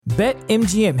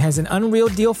BetMGM has an unreal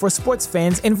deal for sports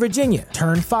fans in Virginia.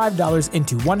 Turn $5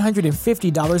 into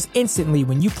 $150 instantly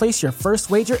when you place your first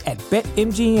wager at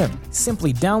BetMGM.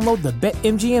 Simply download the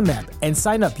BetMGM app and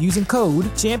sign up using code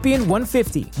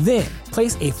Champion150. Then,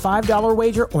 place a $5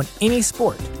 wager on any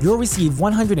sport. You'll receive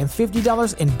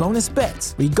 $150 in bonus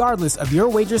bets, regardless of your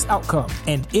wager's outcome.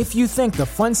 And if you think the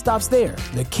fun stops there,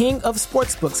 the King of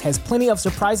Sportsbooks has plenty of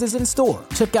surprises in store.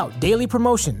 Check out daily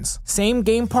promotions,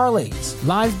 same-game parlays,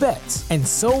 live bets, and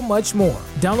so much more.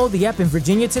 Download the app in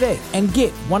Virginia today and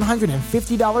get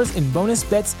 $150 in bonus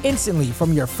bets instantly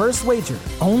from your first wager.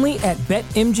 Only at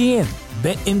BetMGM.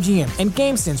 BetMGM and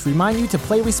GameSense remind you to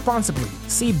play responsibly.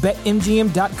 See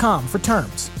BetMGM.com for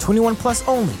terms. 21 plus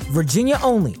only. Virginia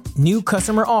only. New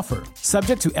customer offer.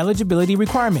 Subject to eligibility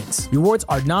requirements. Rewards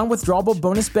are non-withdrawable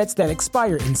bonus bets that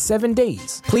expire in 7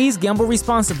 days. Please gamble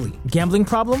responsibly. Gambling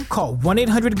problem? Call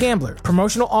 1-800-GAMBLER.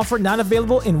 Promotional offer not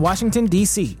available in Washington,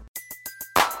 D.C.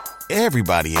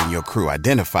 Everybody in your crew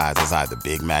identifies as either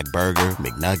Big Mac Burger,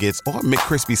 McNuggets, or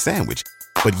McCrispy Sandwich.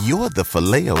 But you're the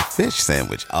Filet-O-Fish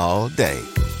Sandwich all day.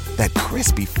 That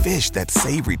crispy fish, that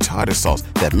savory tartar sauce,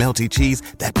 that melty cheese,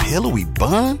 that pillowy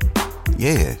bun.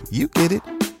 Yeah, you get it.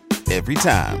 Every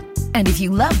time. And if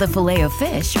you love the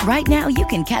Filet-O-Fish, right now you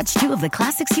can catch two of the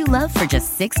classics you love for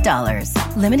just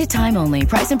 $6. Limited time only.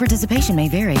 Price and participation may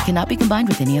vary. Cannot be combined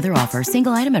with any other offer.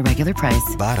 Single item at regular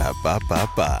price.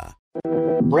 Ba-da-ba-ba-ba.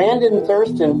 Brandon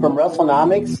Thurston from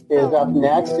Wrestlenomics is up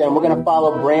next, and we're going to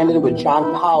follow Brandon with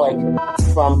John Pollock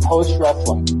from Post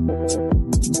Wrestling.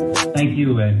 Thank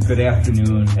you, and good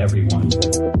afternoon, everyone.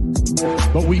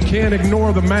 But we can't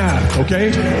ignore the math, okay?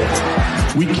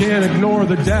 We can't ignore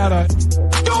the data.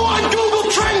 Go on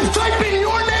Google Trends, type in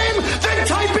your name, then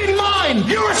type in mine.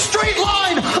 You're a straight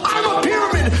line. I'm a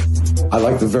pyramid. I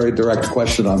like the very direct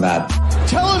question on that.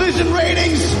 Television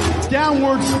ratings,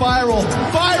 downward spiral.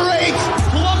 Buy rates,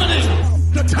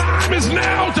 plummeting. The time is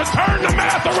now to turn the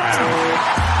math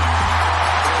around.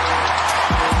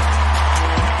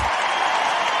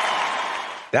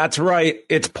 That's right.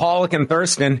 It's Pollock and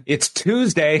Thurston. It's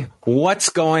Tuesday. What's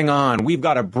going on? We've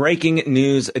got a breaking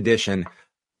news edition.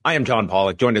 I am John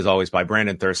Pollock, joined as always by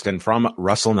Brandon Thurston from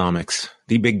Wrestlenomics.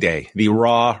 The big day, the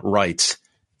Raw rights.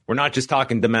 We're not just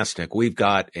talking domestic. We've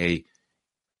got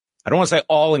I don't want to say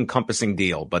all-encompassing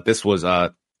deal, but this was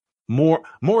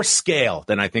more scale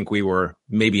than I think we were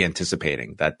maybe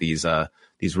anticipating, that these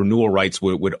renewal rights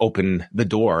would open the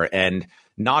door. And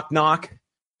knock, knock.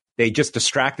 They just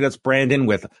distracted us, Brandon,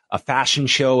 with a fashion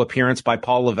show appearance by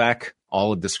Paul Levesque.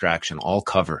 All a distraction, all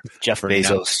cover. Jeff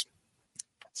Bezos.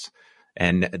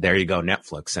 And there you go,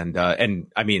 Netflix. And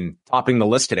I mean, topping the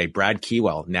list today, Brad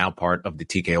Keywell, now part of the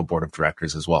TKO board of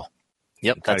directors as well.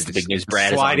 Yep, that's the big news.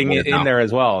 Brad sliding is it in there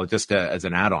as well, just as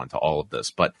an add-on to all of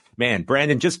this. But man,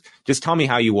 Brandon, just tell me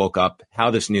how you woke up,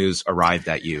 how this news arrived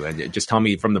at you, and just tell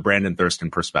me from the Brandon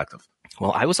Thurston perspective.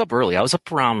 Well, I was up early. I was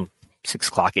up around 6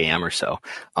 o'clock a.m. or so.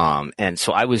 And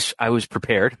so I was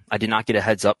prepared. I did not get a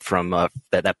heads up from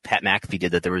that Pat McAfee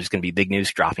did that there was going to be big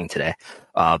news dropping today.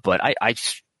 But I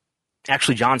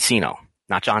actually, John Cena,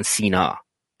 not John Cena,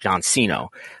 John Cena.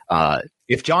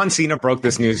 If John Cena broke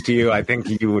this news to you, I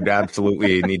think you would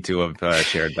absolutely need to have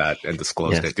shared that and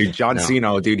disclosed it. Dude, John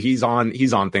Cena, dude, he's on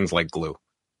things like glue.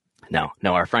 No,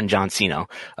 our friend John Cena,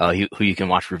 who you can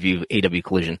watch review AW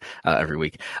Collision every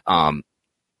week.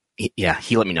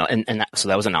 He let me know. And so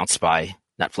that was announced by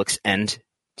Netflix and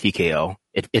TKO.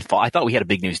 I thought we had a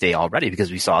big news day already because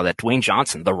we saw that Dwayne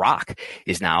Johnson, The Rock,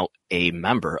 is now a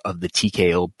member of the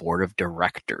TKO board of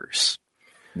directors.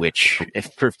 Which,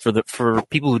 for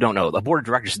people who don't know, the board of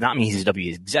directors does not mean he's a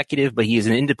WWE executive, but he is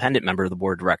an independent member of the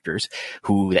board of directors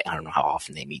who, I don't know how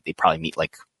often they meet. They probably meet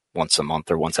like once a month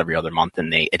or once every other month,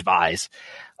 and they advise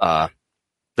the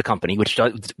company, which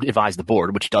does advise the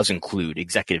board, which does include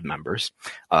executive members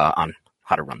on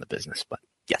how to run the business. But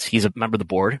yes, he's a member of the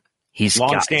board. He's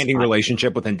long-standing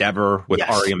relationship with Endeavor, with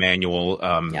Ari Emanuel.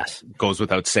 Yes. Goes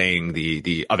without saying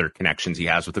the other connections he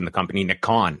has within the company. Nick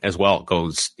Khan as well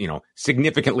goes,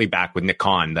 significantly back with Nick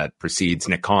Khan. That precedes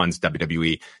Nick Khan's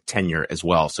WWE tenure as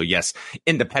well. So yes,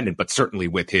 independent, but certainly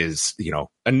with his,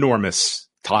 enormous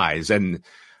ties. And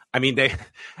I mean,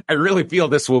 I really feel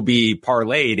this will be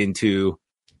parlayed into,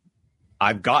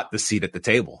 I've got the seat at the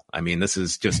table. I mean, this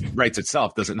is just writes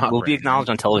itself, does it not? Will be acknowledged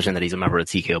on television that he's a member of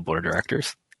the TKO board of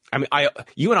directors. I mean,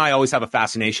 you and I always have a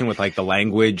fascination with like the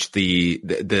language, the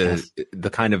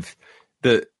kind of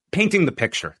the painting the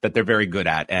picture that they're very good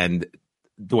at. And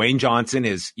Dwayne Johnson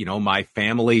is, my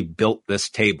family built this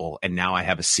table and now I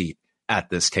have a seat at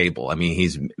this table. I mean,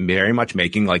 he's very much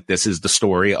making like this is the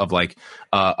story of like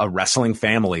a wrestling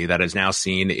family that has now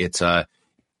seen its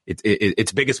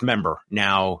its biggest member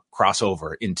now cross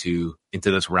over into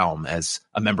this realm as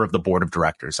a member of the board of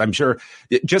directors. I'm sure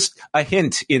just a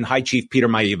hint in High Chief Peter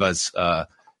Maiva's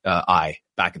eye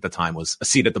back at the time was a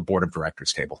seat at the board of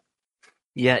directors table.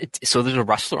 Yeah, so there's a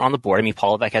wrestler on the board. I mean,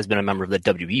 Paul Levesque has been a member of the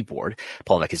WWE board.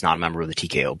 Paul Levesque is not a member of the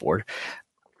TKO board.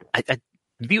 I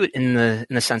view it in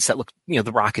the sense that, look,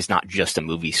 The Rock is not just a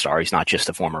movie star. He's not just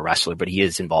a former wrestler, but he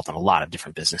is involved in a lot of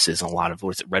different businesses and a lot of,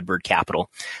 Redbird Capital.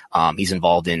 He's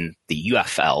involved in the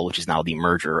UFL, which is now the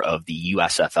merger of the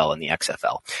USFL and the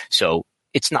XFL. So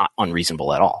it's not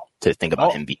unreasonable at all to think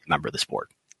about him being a member of this board.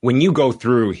 When you go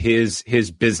through his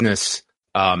business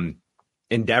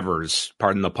endeavors,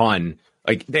 pardon the pun,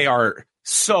 like they are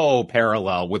so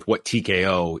parallel with what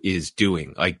TKO is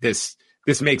doing. Like this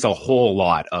makes a whole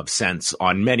lot of sense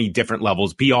on many different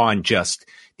levels beyond just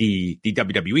the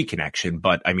WWE connection.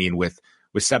 But I mean, with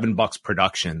 $7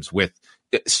 Productions, with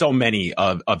so many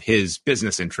of his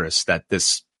business interests that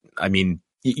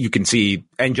you can see,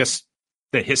 and just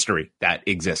the history that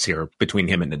exists here between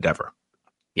him and Endeavor.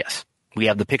 Yes. We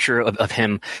have the picture of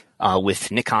him with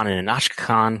Nick Khan and Anashka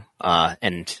Khan,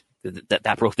 and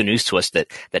that broke the news to us that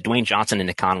Dwayne Johnson and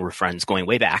Nick Khan were friends going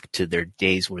way back to their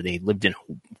days where they lived in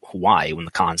Hawaii, when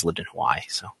the Khans lived in Hawaii.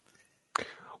 So,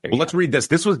 well, let's read this.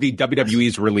 This was the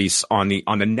WWE's release on the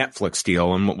Netflix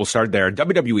deal, and we'll start there.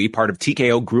 WWE, part of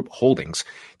TKO Group Holdings,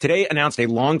 today announced a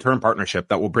long-term partnership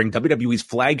that will bring WWE's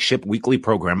flagship weekly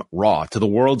program, Raw, to the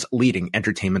world's leading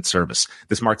entertainment service.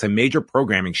 This marks a major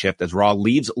programming shift as Raw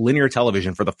leaves linear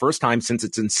television for the first time since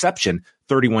its inception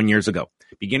 31 years ago.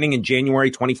 Beginning in January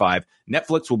 25,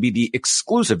 Netflix will be the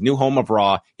exclusive new home of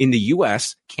Raw in the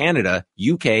US, Canada,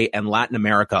 UK, and Latin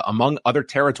America, among other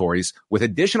territories, with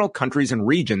additional countries and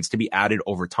regions to be added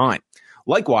over time.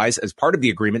 Likewise, as part of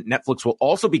the agreement, Netflix will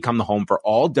also become the home for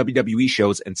all WWE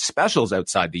shows and specials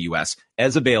outside the US,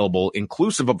 as available,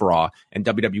 inclusive of Raw and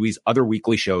WWE's other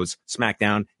weekly shows,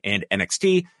 SmackDown and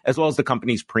NXT, as well as the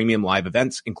company's premium live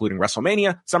events, including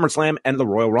WrestleMania, SummerSlam, and the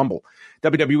Royal Rumble.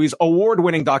 WWE's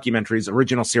award-winning documentaries,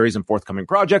 original series, and forthcoming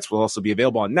projects will also be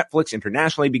available on Netflix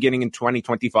internationally beginning in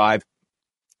 2025.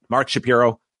 Mark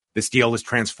Shapiro, this deal is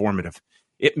transformative.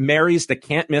 It marries the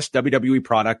can't-miss WWE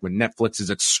product with Netflix's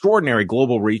extraordinary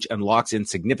global reach and locks in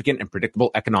significant and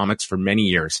predictable economics for many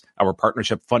years. Our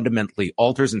partnership fundamentally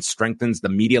alters and strengthens the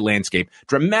media landscape,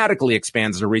 dramatically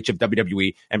expands the reach of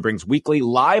WWE, and brings weekly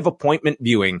live appointment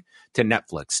viewing to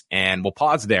Netflix. And we'll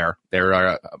pause there. There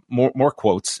are more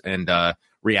quotes and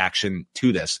reaction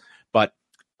to this. But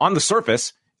on the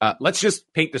surface, let's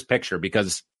just paint this picture,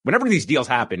 because whenever these deals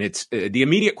happen, it's the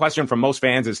immediate question from most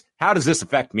fans is, how does this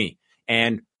affect me?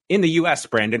 And in the U.S.,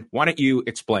 Brandon, why don't you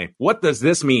explain, what does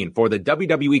this mean for the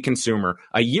WWE consumer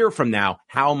a year from now?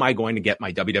 How am I going to get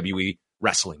my WWE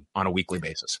wrestling on a weekly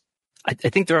basis? I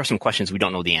think there are some questions we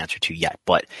don't know the answer to yet,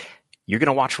 but you're going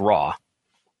to watch Raw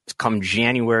come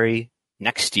January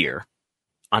next year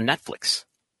on Netflix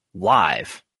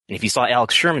live. And if you saw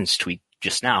Alex Sherman's tweet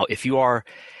just now, if you are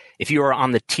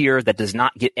on the tier that does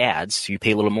not get ads, so you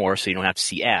pay a little more so you don't have to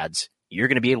see ads, you're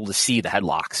going to be able to see the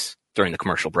headlocks during the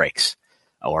commercial breaks,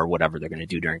 or whatever they're going to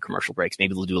do during commercial breaks.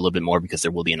 Maybe they'll do a little bit more because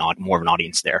there will be more of an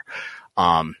audience there.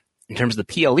 In terms of the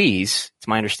PLEs, it's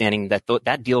my understanding that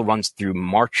that deal runs through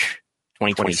March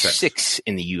 2026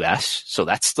 in the US. So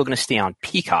that's still going to stay on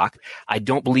Peacock. I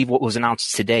don't believe what was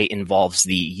announced today involves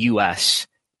the US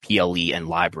PLE and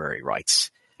library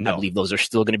rights. No. I believe those are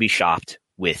still going to be shopped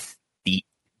with the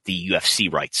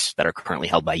UFC rights that are currently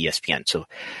held by ESPN. So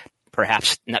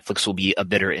perhaps Netflix will be a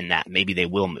bidder in that. Maybe they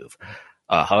will move.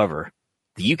 However,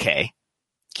 the UK,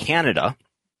 Canada,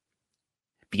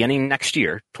 beginning next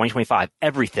year, 2025,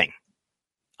 everything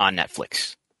on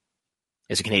Netflix.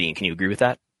 As a Canadian, can you agree with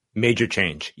that? Major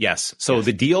change, yes. So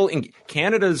The deal in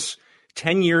Canada's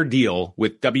 10-year deal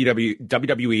with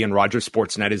WWE and Rogers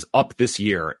Sportsnet is up this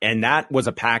year. And that was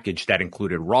a package that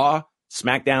included Raw,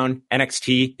 SmackDown,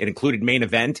 NXT. It included Main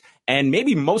Event. And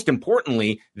maybe most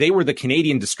importantly, they were the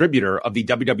Canadian distributor of the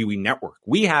WWE Network.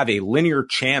 We have a linear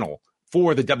channel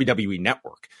for the WWE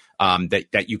Network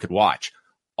that you could watch.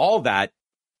 All that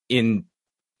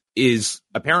is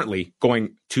apparently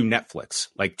going to Netflix.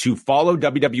 Like, to follow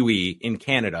WWE in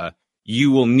Canada,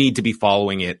 you will need to be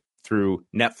following it through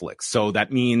Netflix. So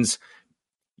that means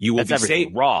you will be safe.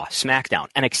 Raw, SmackDown,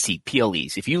 NXT,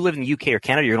 PLEs. If you live in the UK or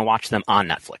Canada, you're going to watch them on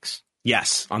Netflix.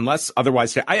 Yes, unless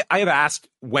otherwise. I have asked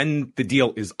when the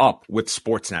deal is up with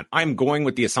Sportsnet. I'm going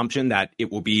with the assumption that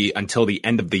it will be until the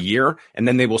end of the year, and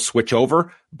then they will switch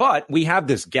over. But we have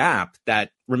this gap that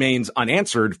remains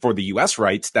unanswered for the U.S.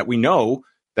 rights, that we know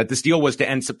that this deal was to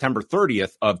end September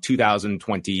 30th of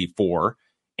 2024.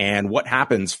 And what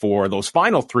happens for those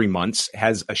final 3 months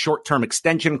has a short-term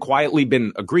extension quietly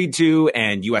been agreed to,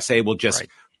 and USA will just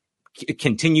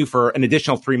continue for an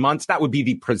additional 3 months. That would be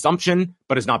the presumption,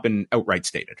 but has not been outright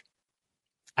stated.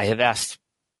 I have asked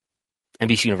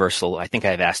NBC Universal. I think I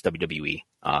have asked WWE.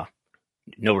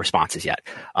 No responses yet,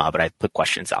 but I've put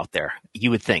questions out there.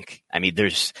 You would think, I mean,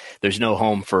 there's no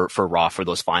home for Raw for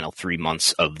those final 3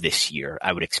 months of this year.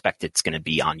 I would expect it's going to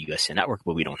be on USA Network,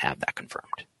 but we don't have that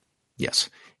confirmed. Yes.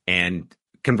 And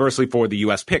conversely, for the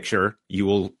US picture, you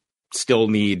will still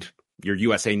need your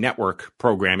USA Network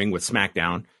programming with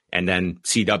SmackDown and then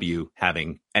CW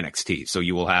having NXT. So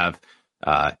you will have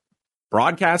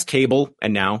broadcast, cable,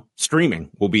 and now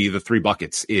streaming will be the three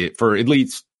buckets for at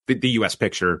least the U.S.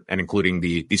 picture, and including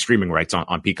the streaming rights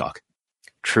on Peacock.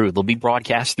 True. They'll be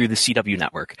broadcast through the CW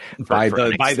network. By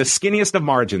the skinniest of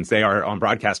margins, they are on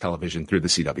broadcast television through the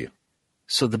CW.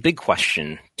 So the big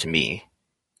question to me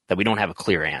that we don't have a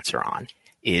clear answer on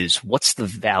is, what's the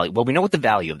value? Well, we know what the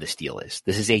value of this deal is.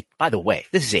 By the way,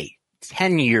 this is a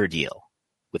 10-year deal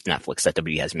with Netflix that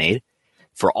WWE has made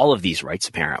for all of these rights,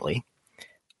 apparently.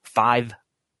 $5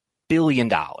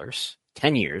 billion.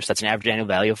 10 years, that's an average annual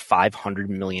value of $500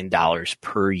 million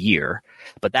per year.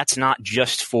 But that's not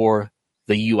just for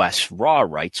the U.S. Raw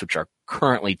rights, which are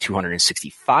currently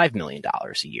 $265 million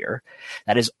a year.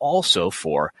 That is also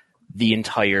for the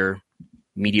entire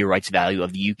media rights value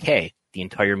of the UK, the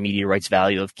entire media rights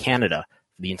value of Canada,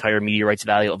 the entire media rights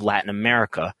value of Latin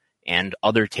America and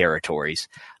other territories.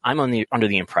 I'm under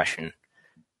the impression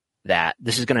that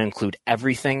this is going to include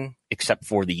everything except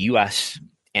for the U.S.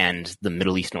 and the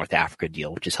Middle East North Africa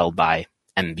deal, which is held by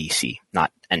NBC,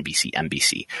 not NBC,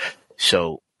 NBC.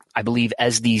 So I believe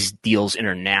as these deals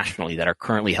internationally that are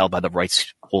currently held by the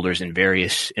rights holders in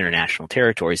various international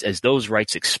territories, as those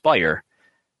rights expire,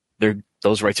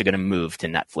 those rights are going to move to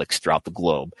Netflix throughout the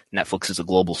globe. Netflix is a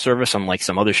global service, unlike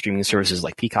some other streaming services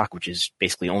like Peacock, which is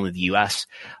basically only the U.S.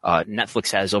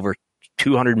 Netflix has over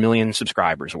 200 million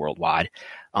subscribers worldwide,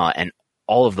 and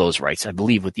all of those rights, I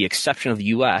believe, with the exception of the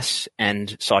U.S.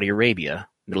 and Saudi Arabia,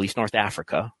 Middle East, North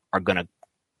Africa, are going to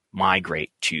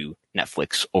migrate to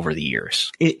Netflix over the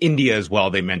years. India as well,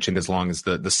 they mentioned, as long as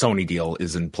the Sony deal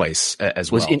is in place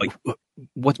as well.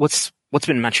 What's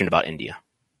been mentioned about India?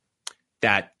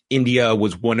 That India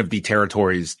was one of the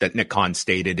territories that Nick Khan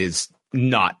stated is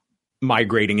not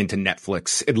migrating into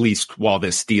Netflix, at least while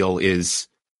this deal is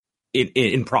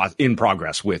in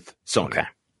progress with Sony.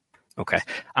 Okay.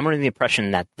 I'm under the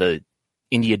impression that the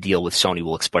India deal with Sony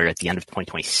will expire at the end of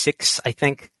 2026, I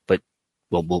think, but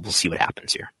we'll see what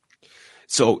happens here.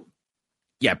 So,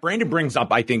 yeah, Brandon brings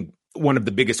up, I think, one of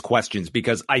the biggest questions,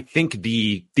 because I think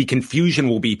the confusion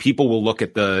will be, people will look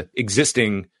at the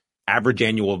existing average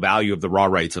annual value of the Raw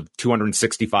rights of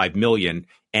 $265 million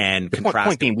and contrast.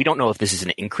 Point being, we don't know if this is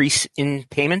an increase in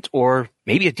payment or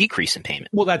maybe a decrease in payment.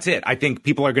 Well, that's it. I think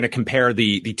people are going to compare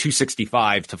the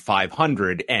 265 to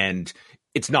 500, and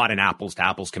it's not an apples to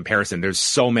apples comparison. There's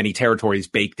so many territories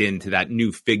baked into that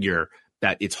new figure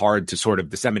that it's hard to sort of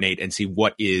disseminate and see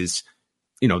what is,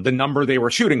 the number they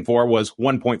were shooting for was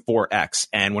 1.4x.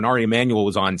 And when Ari Emanuel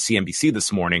was on CNBC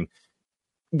this morning,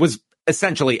 was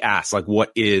essentially asked, like,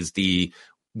 what is the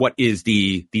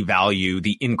value,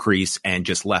 the increase, and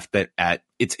just left it at,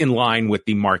 it's in line with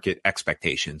the market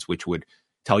expectations, which would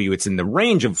tell you it's in the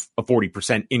range of a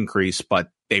 40% increase, but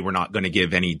they were not going to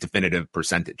give any definitive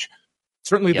percentage.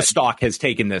 Certainly the stock has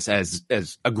taken this as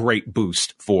a great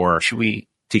boost for Should we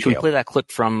TKO. play that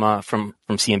clip from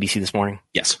CNBC this morning?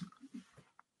 Yes.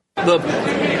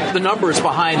 The numbers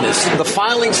behind this. The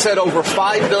filing said over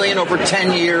 $5 billion over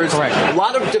 10 years. Correct. A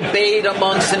lot of debate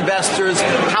amongst investors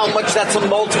how much that's a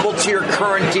multiple to your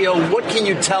current deal. What can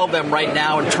you tell them right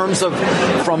now in terms of,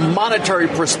 from monetary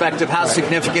perspective, how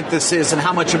significant this is and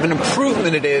how much of an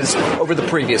improvement it is over the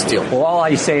previous deal? Well, all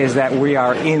I say is that we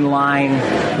are in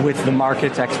line with the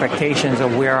market's expectations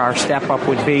of where our step up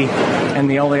would be. And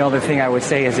the only other thing I would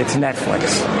say is it's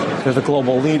Netflix. They're the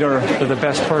global leader. They're the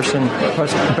best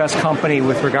company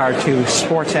with regard to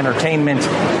sports entertainment,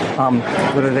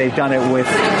 whether they've done it with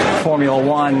Formula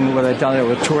One, whether they've done it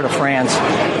with Tour de France.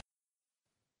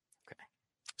 Okay.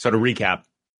 So to recap,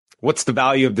 what's the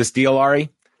value of this deal,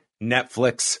 Ari?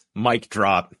 Netflix, mic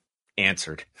drop,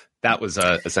 answered. That was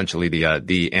essentially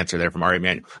the answer there from Ari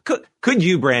Emanuel. Could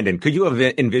you, Brandon,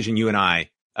 envision you and I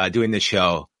doing this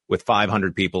show with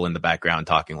 500 people in the background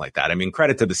talking like that? I mean,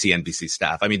 credit to the CNBC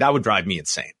staff. I mean, that would drive me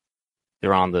insane.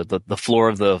 They're on the floor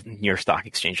of the New York Stock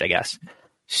Exchange, I guess.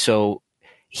 So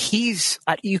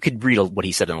you could read what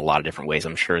he said in a lot of different ways.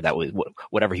 I'm sure that was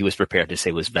whatever he was prepared to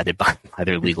say was vetted by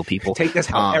their legal people. Take this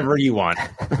however you want.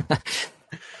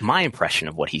 My impression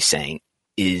of what he's saying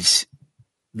is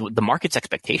the market's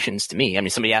expectations to me. I mean,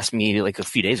 somebody asked me like a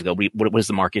few days ago, what is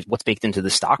the market, what's baked into the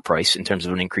stock price in terms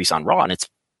of an increase on Raw? And it's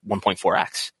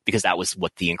 1.4x, because that was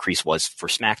what the increase was for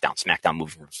SmackDown. SmackDown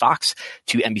moved from Fox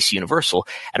to NBC Universal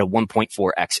at a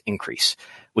 1.4x increase,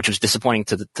 which was disappointing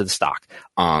to the stock.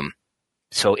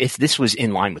 So if this was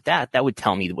in line with that, that would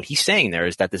tell me that what he's saying there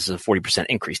is that this is a 40%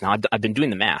 increase. Now I've been doing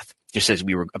the math just as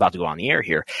we were about to go on the air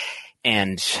here,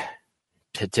 and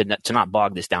to not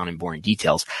bog this down in boring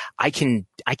details, I can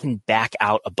back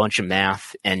out a bunch of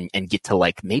math and get to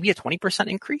like maybe a 20%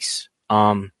 increase.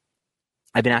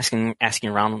 I've been asking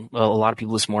around a lot of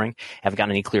people this morning. Haven't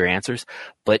gotten any clear answers,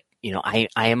 but I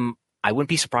wouldn't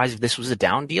be surprised if this was a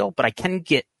down deal, but I can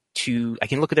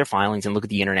look at their filings and look at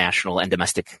the international and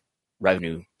domestic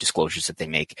revenue disclosures that they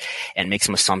make and make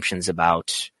some assumptions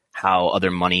about how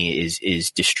other money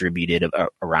is distributed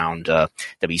around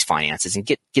WWE's finances, and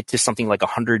get to something like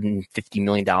 $150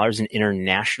 million in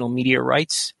international media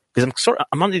rights. Because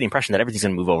I'm under the impression that everything's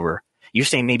going to move over. You're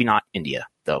saying maybe not India,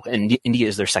 though, and India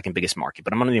is their second biggest market.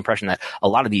 But I'm under the impression that a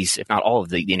lot of these, if not all of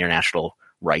the international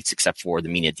rights, except for the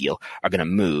MENA deal, are going to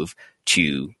move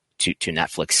to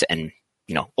Netflix and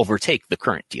overtake the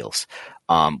current deals,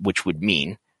 which would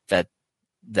mean that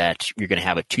you're going to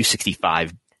have a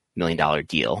 $265 million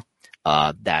deal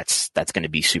that's going to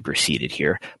be superseded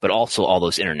here, but also all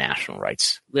those international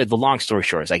rights. The long story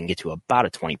short is I can get to about a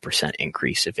 20%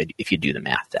 increase if you do the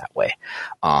math that way.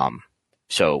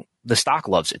 So the stock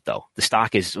loves it, though. The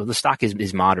stock is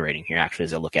moderating here. Actually,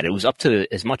 as I look at it, it was up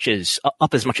as much as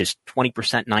 20%,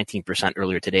 19%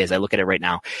 earlier today. As I look at it right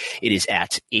now, it is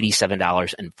at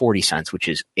 $87.40, which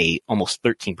is a almost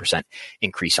 13%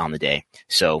 increase on the day.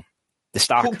 So the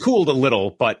stock cooled a little,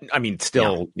 but I mean,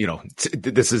 still,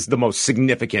 this is the most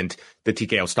significant the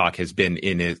TKO stock has been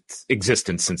in its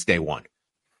existence since day one.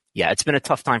 Yeah, it's been a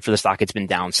tough time for the stock. It's been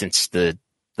down since the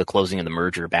closing of the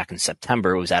merger back in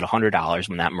September. It was at $100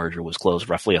 when that merger was closed,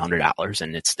 roughly $100,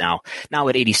 and it's now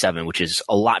at 87, which is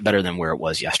a lot better than where it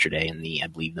was yesterday in I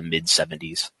believe the mid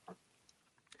 70s.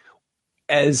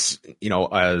 As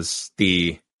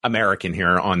the American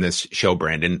here on this show,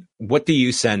 Brandon, what do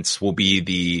you sense will be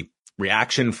the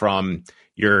reaction from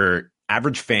your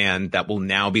average fan that will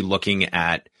now be looking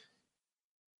at,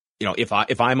 if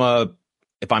I'm a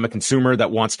consumer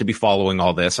that wants to be following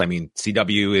all this? I mean,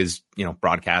 CW is, a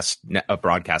broadcast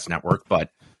network, but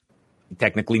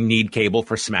technically need cable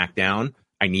for SmackDown.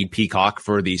 I need Peacock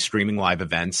for the streaming live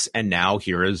events. And now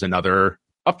here is another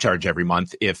upcharge every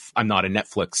month if I'm not a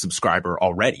Netflix subscriber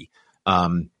already.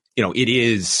 It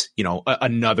is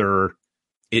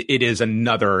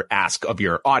another ask of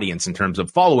your audience in terms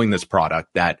of following this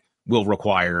product that will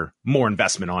require more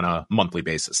investment on a monthly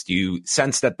basis. Do you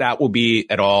sense that will be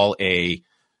at all a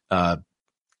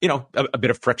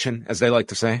bit of friction, as they like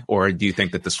to say? Or do you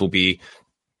think that this will be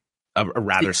a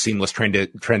rather seamless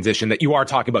transition, that you are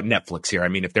talking about Netflix here? I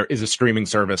mean, if there is a streaming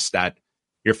service that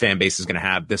your fan base is going to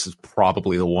have, this is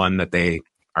probably the one that they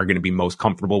are going to be most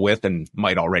comfortable with and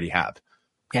might already have.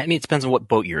 Yeah, I mean, it depends on what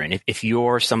boat you're in. If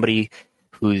you're somebody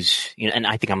who's, and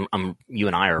I think you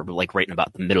and I are like right in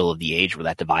about the middle of the age where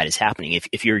that divide is happening.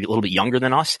 If you're a little bit younger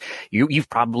than us, you've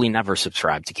probably never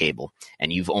subscribed to cable,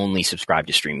 and you've only subscribed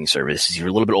to streaming services. If you're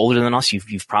a little bit older than us,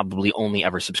 you've probably only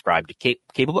ever subscribed to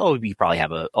cable. Oh, you probably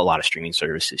have a lot of streaming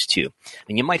services too,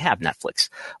 and you might have Netflix.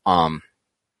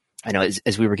 I know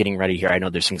as we were getting ready here, I know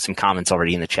there's some comments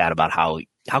already in the chat about how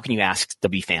can you ask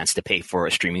W fans to pay for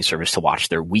a streaming service to watch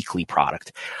their weekly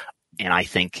product? And I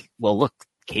think, well, look,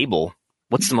 cable.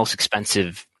 What's the most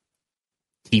expensive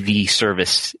TV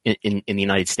service in the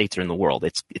United States or in the world?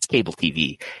 It's cable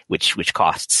TV, which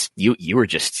costs. You were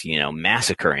just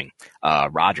massacring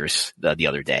Rogers the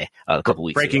other day, a couple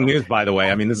weeks ago. Breaking news, by the way.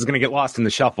 I mean, this is going to get lost in the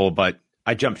shuffle, but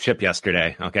I jumped ship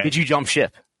yesterday. Okay. Did you jump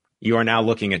ship? You are now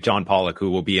looking at John Pollock,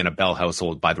 who will be in a Bell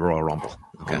household by the Royal Rumble.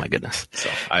 Okay. Oh my goodness! So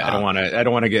I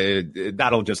don't want to get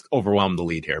that'll just overwhelm the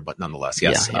lead here, but nonetheless,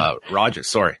 yes. Yeah.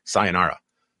 Rogers, sayonara.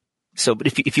 So, but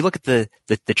if you look at the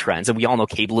trends, and we all know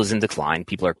cable is in decline,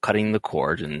 people are cutting the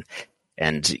cord, and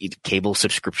cable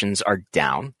subscriptions are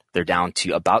down. They're down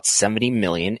to about 70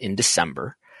 million in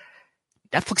December.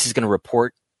 Netflix is going to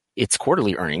report its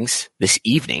quarterly earnings this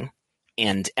evening,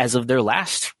 and as of their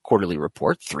last quarterly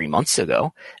report 3 months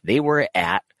ago, they were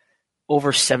at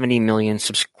over 70 million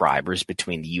subscribers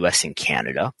between the U.S. and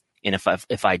Canada. And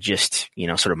if I just,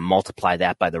 sort of multiply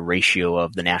that by the ratio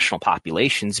of the national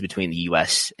populations between the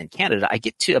U.S. and Canada, I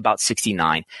get to about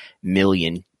 69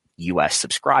 million U.S.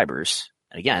 subscribers.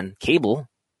 And again, cable,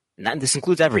 and this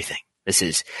includes everything. This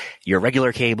is your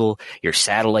regular cable, your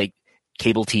satellite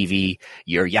cable TV,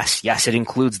 yes, it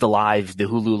includes the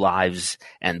Hulu Lives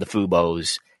and the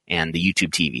Fubos and the YouTube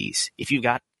TVs. If you've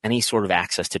got any sort of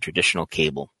access to traditional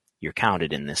cable, you're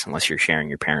counted in this unless you're sharing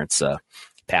your parents'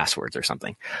 passwords or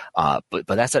something. But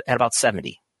that's at about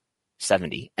 70,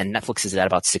 and Netflix is at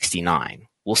about 69.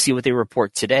 We'll see what they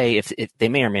report today. If they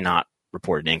may or may not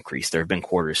report an increase. There have been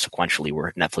quarters sequentially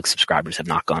where Netflix subscribers have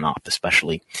not gone up,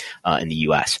 especially in the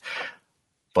U.S.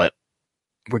 But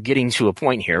we're getting to a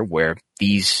point here where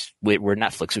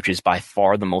Netflix, which is by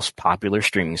far the most popular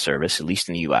streaming service, at least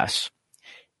in the U.S.,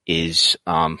 is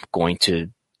going to,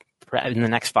 in the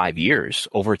next 5 years,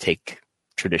 overtake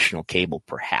traditional cable,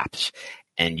 perhaps.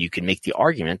 And you can make the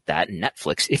argument that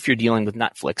Netflix, if you're dealing with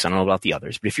Netflix, I don't know about the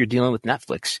others, but if you're dealing with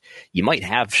Netflix, you might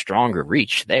have stronger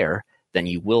reach there than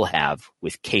you will have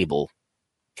with cable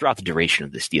throughout the duration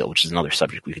of this deal, which is another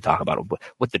subject we could talk about,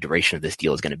 what the duration of this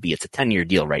deal is going to be. It's a 10-year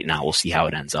deal right now. We'll see how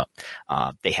it ends up.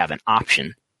 They have an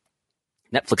option.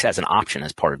 Netflix has an option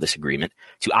as part of this agreement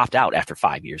to opt out after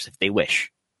 5 years if they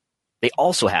wish. They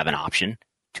also have an option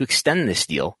to extend this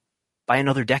deal by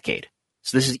another decade.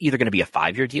 So this is either going to be a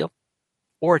 5-year deal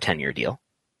or a 10-year deal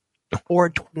or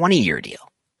a 20-year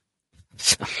deal.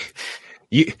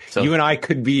 You and I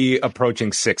could be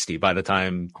approaching 60 by the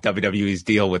time WWE's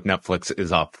deal with Netflix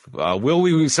is up. Will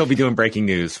we still be doing breaking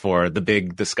news for the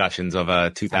big discussions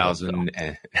of 2000?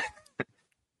 So.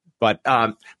 But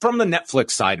from the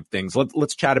Netflix side of things,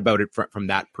 let's chat about it from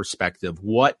that perspective.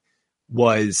 What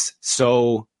is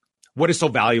so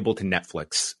valuable to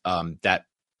Netflix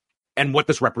and what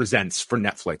this represents for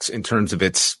Netflix in terms of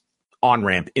its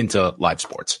on-ramp into live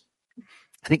sports?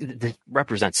 I think that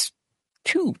represents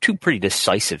two pretty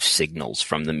decisive signals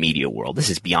from the media world.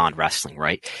 This is beyond wrestling,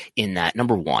 right? In that,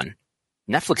 number one,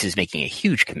 Netflix is making a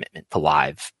huge commitment to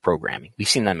live programming. We've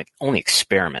seen them only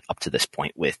experiment up to this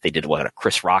point they did a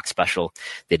Chris Rock special.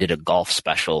 They did a golf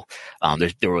special.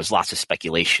 There was lots of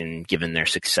speculation given their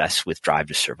success with Drive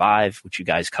to Survive, which you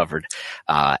guys covered.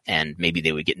 And maybe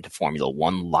they would get into Formula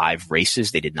One live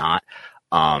races. They did not.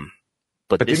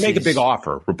 But they make a big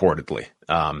offer, reportedly.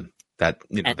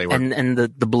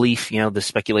 The belief, the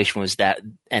speculation was that,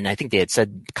 and I think they had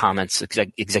said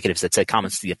executives that said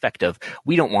comments to the effect of,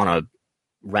 we don't want to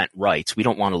rent rights. We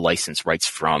don't want to license rights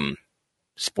from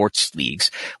sports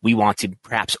leagues. We want to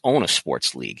perhaps own a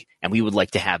sports league, and we would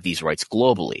like to have these rights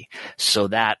globally. So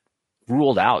that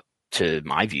ruled out, to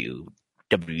my view,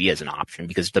 WWE as an option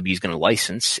because WWE is going to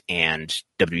license and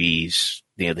WWE's,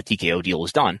 the TKO deal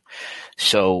was done.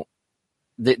 So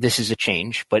this is a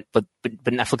change, but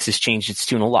Netflix has changed its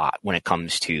tune a lot when it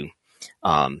comes to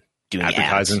doing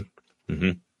advertising.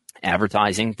 Mm-hmm.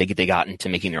 Advertising. They got into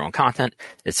making their own content,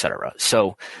 etc.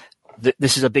 So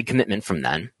this is a big commitment from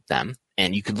them,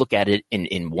 and you could look at it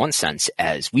in one sense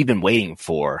as we've been waiting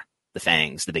for the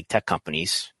FANGs, the big tech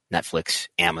companies, Netflix,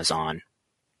 Amazon,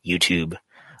 YouTube,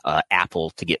 Apple,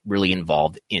 to get really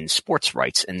involved in sports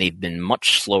rights, and they've been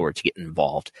much slower to get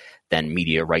involved than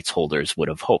media rights holders would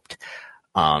have hoped.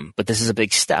 But this is a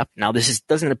big step. Now,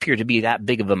 doesn't appear to be that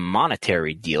big of a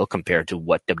monetary deal compared to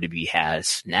what WWE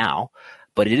has now,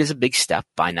 but it is a big step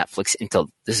by Netflix into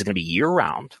this is going to be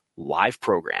year-round live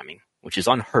programming, which is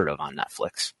unheard of on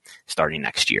Netflix starting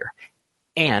next year.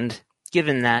 And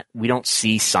given that we don't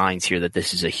see signs here that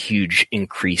this is a huge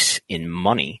increase in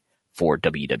money for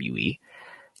WWE,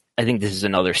 I think this is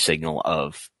another signal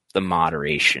of the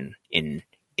moderation in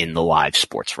the live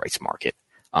sports rights market.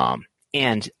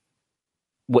 And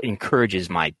what encourages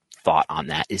my thought on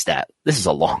that is that this is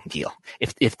a long deal.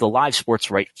 If the live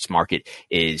sports rights market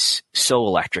is so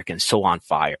electric and so on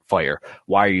fire,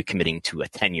 why are you committing to a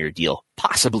 10-year deal,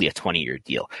 possibly a 20-year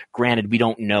deal? Granted, we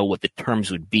don't know what the terms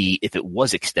would be if it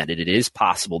was extended. It is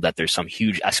possible that there's some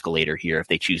huge escalator here if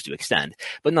they choose to extend.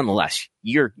 But nonetheless,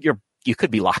 you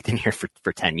could be locked in here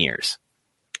for 10 years.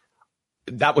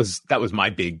 That was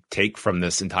my big take from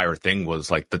this entire thing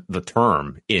was like the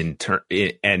term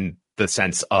and the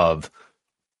sense of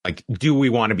like, do we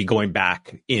want to be going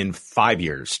back in 5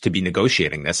 years to be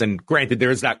negotiating this? And granted,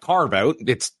 there's that carve out.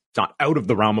 It's not out of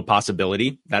the realm of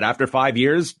possibility that after 5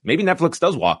 years, maybe Netflix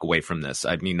does walk away from this.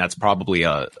 I mean, that's probably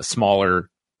a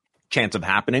smaller chance of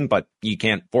happening, but you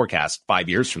can't forecast 5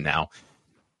 years from now.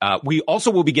 We also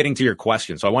will be getting to your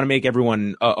questions. So I want to make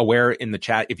everyone aware in the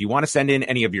chat. If you want to send in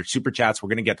any of your super chats, we're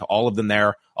going to get to all of them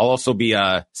there. I'll also be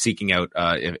seeking out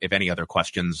if any other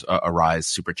questions arise,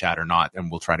 super chat or not,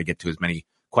 and we'll try to get to as many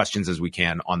questions as we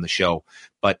can on the show.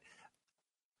 But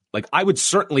like, I would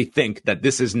certainly think that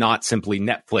this is not simply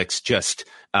Netflix, just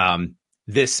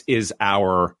this is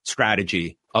our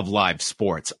strategy of live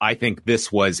sports. I think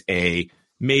this was a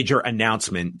major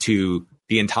announcement to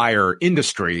the entire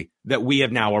industry that we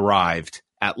have now arrived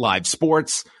at live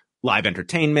sports, live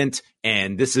entertainment,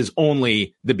 and this is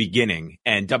only the beginning.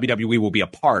 And WWE will be a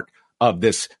part of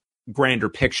this grander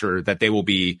picture that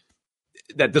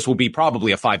this will be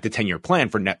probably a 5 to 10 year plan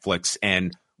for Netflix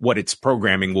and what its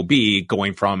programming will be,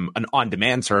 going from an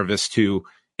on-demand service to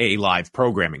a live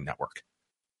programming network.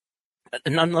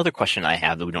 Another question I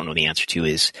have that we don't know the answer to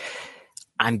is,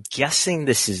 I'm guessing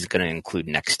this is going to include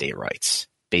next day rights,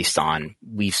 based on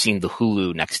we've seen the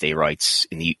Hulu next day rights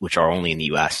which are only in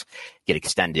the US, get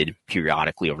extended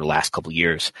periodically over the last couple of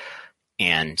years,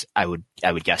 and I would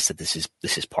guess that this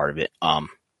is part of it.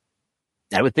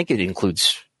 I would think it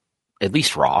includes at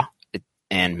least Raw,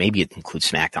 and maybe it includes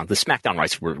SmackDown. The SmackDown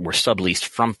rights were subleased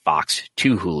from Fox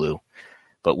to Hulu,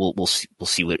 but we'll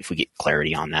see if we get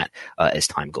clarity on that as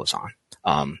time goes on.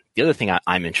 The other thing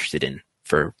I'm interested in,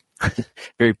 for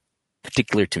very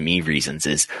particular to me reasons,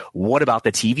 is what about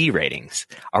the TV ratings?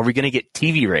 Are we going to get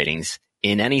TV ratings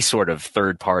in any sort of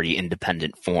third-party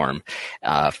independent form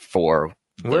for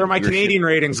where are my Canadian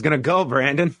ratings going to go,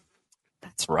 Brandon?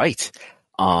 That's right.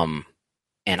 And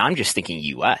I'm just thinking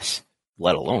U.S.,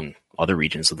 let alone other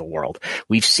regions of the world.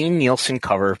 We've seen Nielsen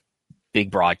cover big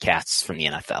broadcasts from the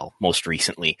NFL. Most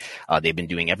recently, they've been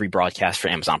doing every broadcast for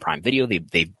Amazon Prime Video.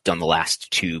 They've done the last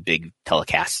 2 big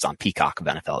telecasts on Peacock of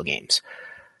NFL games.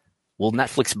 Will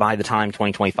Netflix, by the time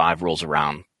 2025 rolls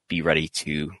around, be ready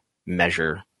to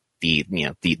measure the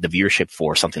viewership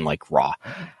for something like Raw?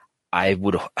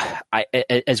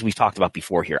 As we've talked about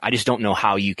before here, I just don't know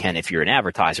how you can, if you're an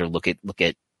advertiser, look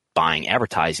at buying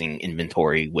advertising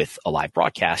inventory with a live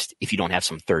broadcast if you don't have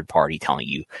some third party telling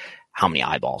you how many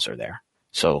eyeballs are there.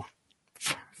 So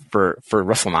for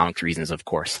Wrestlenomics reasons, of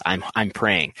course, I'm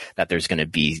praying that there's going to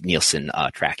be Nielsen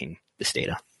tracking this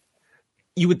data.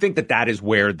 You would think that is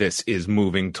where this is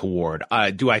moving toward.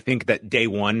 Do I think that day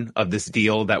one of this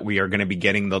deal that we are going to be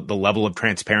getting the level of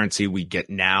transparency we get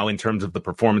now in terms of the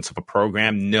performance of a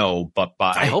program? No, but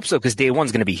I hope so, because day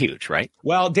one's going to be huge, right?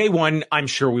 Well, day one, I'm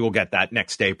sure we will get that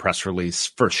next day press release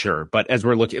for sure. But as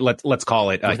we're looking, let's call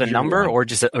it with a number or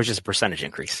just a percentage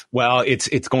increase. Well,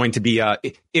 it's going to be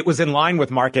it was in line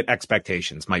with market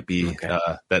expectations. Might be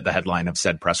the headline of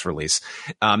said press release.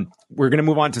 We're going to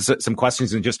move on to some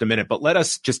questions in just a minute, but let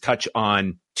us just touch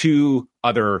on 2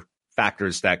 other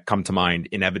factors that come to mind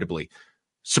inevitably.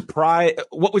 Surprise!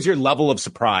 What was your level of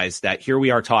surprise that here we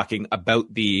are talking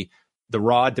about the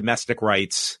Raw domestic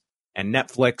rights and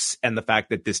Netflix, and the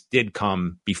fact that this did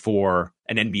come before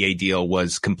an NBA deal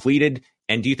was completed?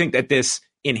 And do you think that this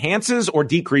enhances or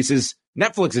decreases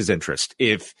Netflix's interest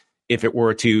if it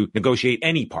were to negotiate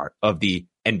any part of the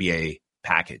NBA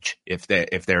package, if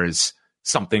there is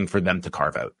something for them to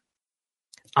carve out?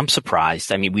 I'm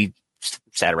surprised. I mean, we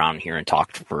sat around here and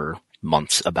talked for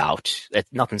months about that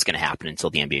nothing's going to happen until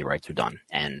the NBA rights are done,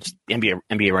 and the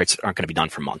NBA rights aren't going to be done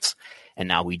for months. And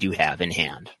now we do have in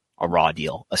hand a Raw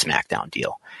deal, a SmackDown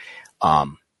deal.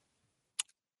 Other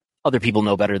people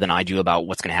know better than I do about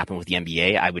what's going to happen with the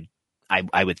NBA.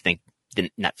 I would think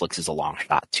that Netflix is a long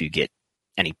shot to get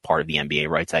any part of the NBA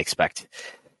rights. I expect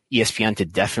ESPN to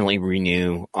definitely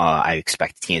renew. I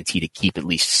expect TNT to keep at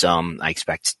least some. I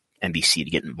expect NBC to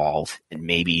get involved, and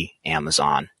maybe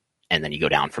Amazon. And then you go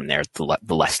down from there to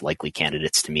the less likely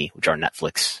candidates to me, which are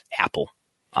Netflix, Apple.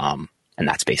 And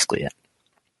that's basically it.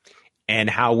 And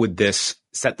how would this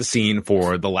set the scene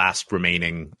for the last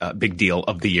remaining big deal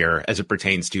of the year as it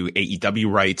pertains to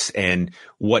AEW rights? And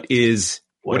what is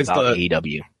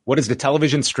AEW? What is the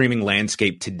television streaming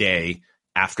landscape today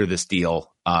after this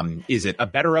deal? Is it a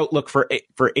better outlook for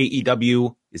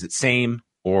AEW? Is it same?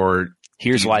 Or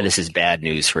here's why this is bad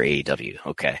news for AEW.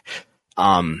 Okay.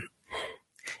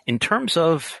 In terms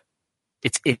of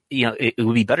it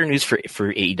would be better news for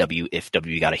AEW if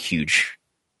WWE got a huge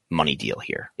money deal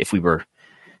here. If we were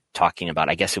talking about,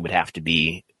 I guess it would have to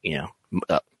be,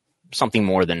 something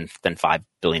more than $5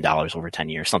 billion over 10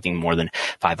 years, something more than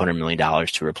 $500 million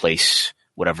to replace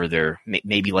whatever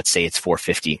maybe let's say it's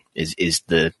 450 is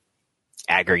the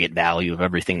aggregate value of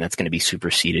everything that's going to be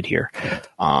superseded here.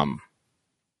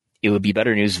 It would be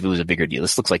better news if it was a bigger deal.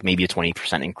 This looks like maybe a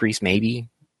 20% increase, maybe,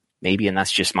 and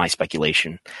that's just my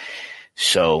speculation.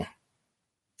 So,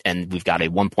 and we've got a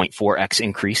 1.4x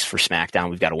increase for SmackDown.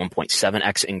 We've got a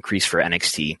 1.7x increase for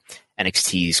NXT.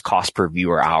 NXT's cost per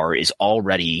viewer hour is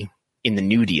already in the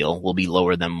new deal will be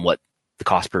lower than what the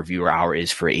cost per viewer hour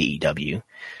is for AEW.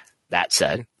 That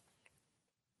said,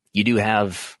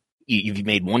 you've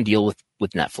made one deal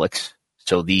with Netflix.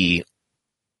 So the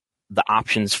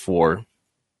options for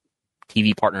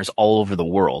TV partners all over the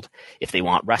world, if they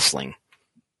want wrestling,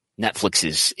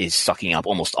 Netflix is sucking up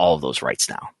almost all of those rights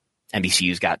now.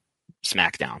 NBCU's got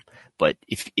SmackDown. But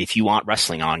if you want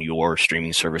wrestling on your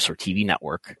streaming service or TV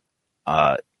network,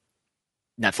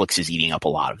 Netflix is eating up a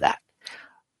lot of that.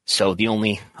 So the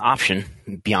only option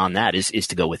beyond that is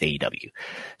to go with AEW.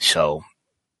 So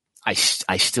I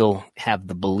still have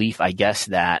the belief, I guess,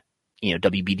 that,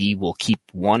 WBD will keep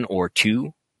 1 or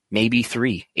 2, maybe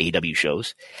 3 AEW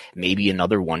shows. Maybe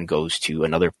another one goes to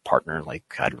another partner, like,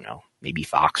 I don't know, maybe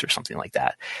Fox or something like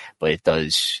that. But it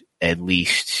does at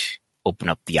least open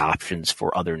up the options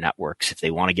for other networks. If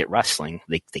they want to get wrestling,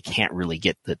 they can't really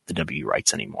get the W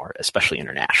rights anymore, especially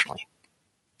internationally.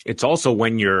 It's also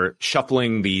when you're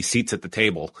shuffling the seats at the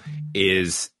table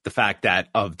is the fact that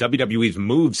of WWE's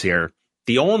moves here,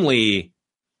 the only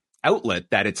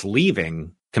outlet that it's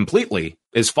leaving completely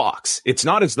is Fox. It's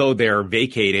not as though they're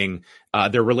vacating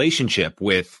their relationship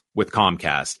with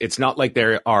Comcast. It's not like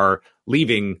they are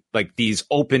leaving like these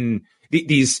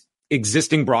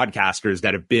existing broadcasters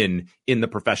that have been in the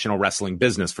professional wrestling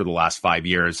business for the last 5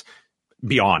 years,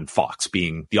 beyond Fox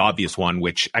being the obvious one,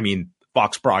 which, I mean,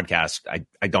 Fox broadcast,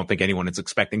 I don't think anyone is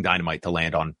expecting Dynamite to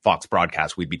land on Fox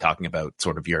broadcast. We'd be talking about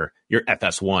sort of your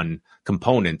FS1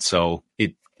 component. So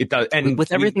it does. And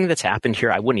with everything that's happened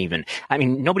here,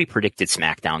 nobody predicted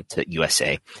SmackDown to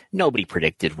USA. Nobody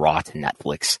predicted Raw to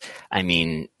Netflix. I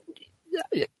mean,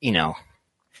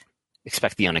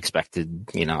 expect the unexpected.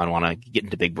 I don't want to get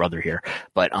into Big Brother here,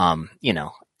 but,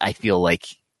 I feel like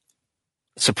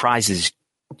surprises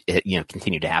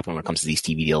continue to happen when it comes to these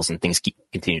TV deals, and things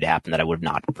continue to happen that I would have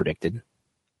not predicted.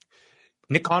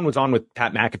 Nick Khan was on with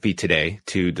Pat McAfee today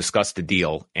to discuss the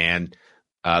deal. And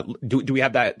do we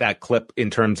have that clip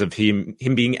in terms of him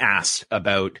being asked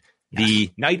about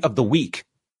the night of the week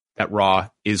that Raw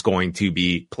is going to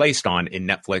be placed on in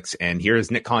Netflix? And here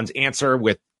is Nick Khan's answer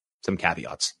with some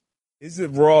caveats. Is it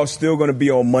Raw still going to be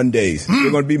on Mondays? Is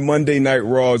it going to be Monday Night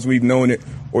Raw as we've known it,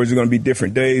 or is it going to be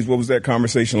different days? What was that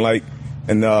conversation like?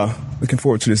 And looking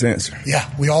forward to this answer. Yeah,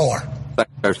 we all are.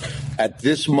 At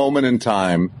this moment in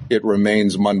time, it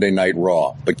remains Monday Night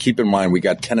Raw. But keep in mind, we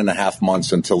got 10 and a half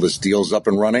months until this deal's up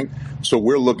and running. So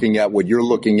we're looking at what you're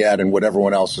looking at and what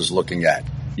everyone else is looking at.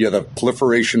 You have the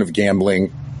proliferation of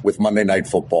gambling with Monday Night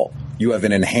Football. You have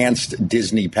an enhanced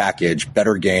Disney package,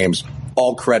 better games,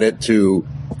 all credit to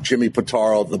Jimmy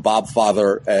Pitaro, the Bob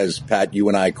Father, as Pat, you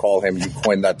and I call him. You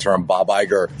coined that term, Bob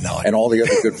Iger, and all the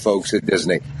other good folks at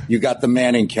Disney. You got the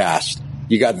Manning cast.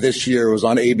 You got this year, it was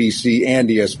on ABC and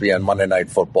ESPN, Monday Night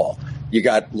Football. You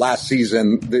got last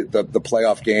season, the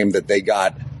playoff game that they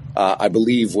got, I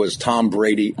believe, was Tom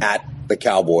Brady at the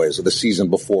Cowboys, or the season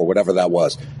before, whatever that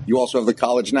was. You also have the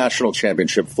College National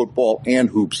Championship, football and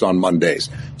hoops on Mondays.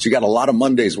 So you got a lot of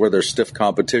Mondays where there's stiff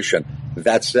competition.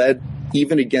 That said,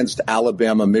 even against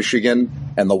Alabama, Michigan,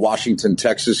 and the Washington,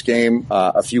 Texas game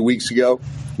a few weeks ago,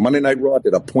 Monday Night Raw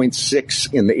did a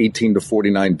 0.6 in the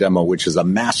 18-49 demo, which is a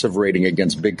massive rating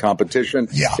against big competition.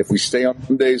 Yeah. If we stay on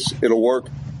Mondays, it'll work.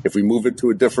 If we move it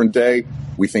to a different day,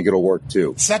 we think it'll work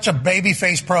too. Such a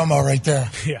babyface promo right there.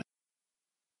 Yeah.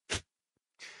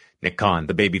 Nick Khan,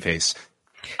 the babyface.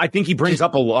 I think he brings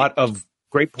up a lot of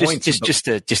great points. Just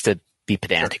to be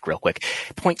pedantic real quick.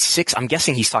 0.6, I'm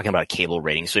guessing he's talking about a cable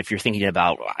rating. So if you're thinking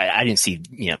about, I didn't see,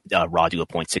 Raw do a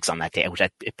 0.6 on that day, which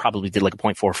it probably did like a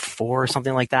 0.44 or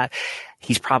something like that.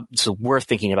 So we're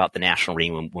thinking about the national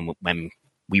rating when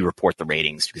we report the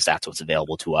ratings, because that's what's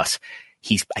available to us.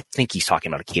 I think he's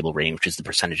talking about a cable rating, which is the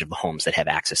percentage of the homes that have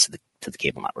access to the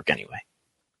cable network anyway.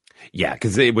 Yeah,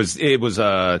 because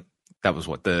that was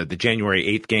what the January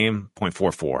 8th game,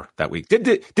 0.44 that week. Did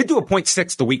do a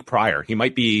 0.6 the week prior. He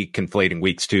might be conflating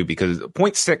weeks too, because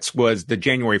 0.6 was the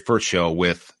January 1st show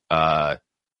with that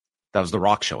was The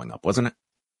Rock showing up, wasn't it?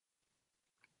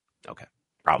 Okay,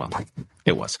 probably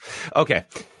it was. Okay,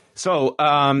 so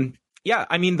yeah,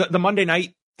 I mean the Monday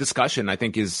night discussion, I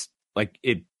think, is like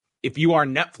it. If you are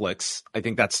Netflix, I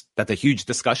think that's a huge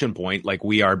discussion point. Like,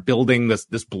 we are building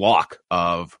this block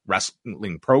of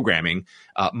wrestling programming.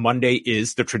 Monday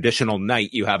is the traditional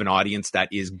night. You have an audience that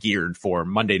is geared for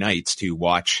Monday nights to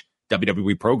watch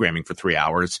WWE programming for 3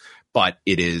 hours, but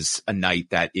it is a night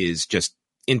that is just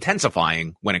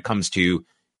intensifying when it comes to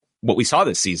what we saw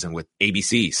this season with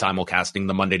ABC simulcasting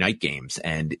the Monday night games.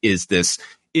 And is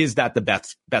that the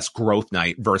best growth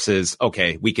night versus,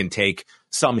 okay, we can take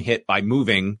some hit by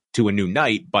moving to a new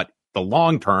night, but the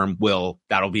long term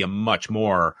that'll be a much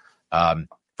more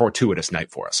fortuitous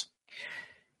night for us.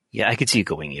 Yeah, I could see it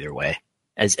going either way.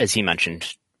 As he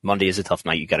mentioned, Monday is a tough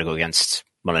night. You got to go against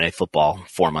Monday Night Football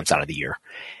 4 months out of the year.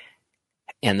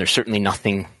 And there's certainly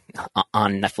nothing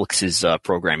on Netflix's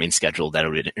programming schedule that it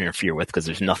would interfere with, because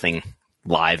there's nothing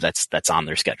live that's on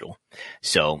their schedule.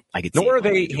 So I could see. Nor are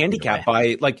they handicapped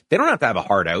by, like, they don't have to have a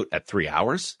hard out at 3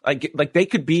 hours. Like they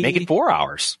could be make it 4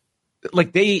 hours.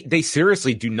 Like they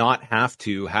seriously do not have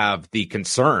to have the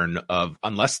concern of,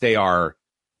 unless they are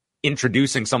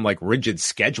introducing some like rigid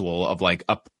schedule of like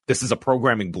this is a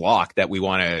programming block that we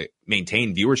want to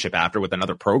maintain viewership after with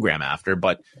another program after.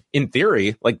 But in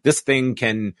theory, like, this thing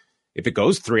can, if it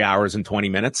goes 3 hours and 20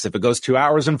 minutes, if it goes 2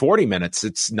 hours and 40 minutes,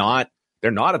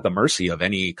 they're not at the mercy of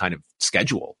any kind of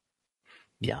schedule.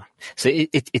 Yeah. So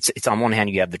it's on one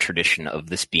hand, you have the tradition of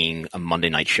this being a Monday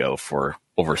night show for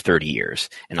over 30 years.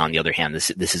 And on the other hand, this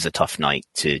is a tough night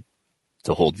to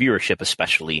hold viewership,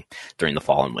 especially during the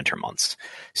fall and winter months.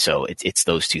 So it's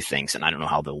those two things. And I don't know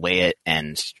how they'll weigh it.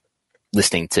 And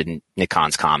listening to Nick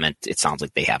Khan's comment, it sounds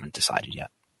like they haven't decided yet.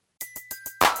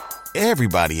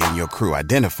 Everybody in your crew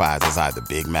identifies as either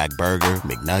Big Mac Burger,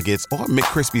 McNuggets, or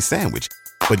McCrispy Sandwich.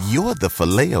 But you're the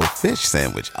Filet-O-Fish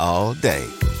Sandwich all day.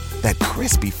 That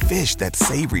crispy fish, that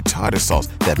savory tartar sauce,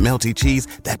 that melty cheese,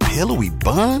 that pillowy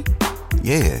bun.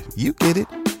 Yeah, you get it.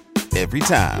 Every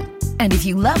time. And if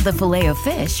you love the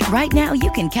Filet-O-Fish, right now you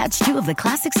can catch 2 of the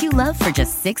classics you love for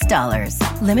just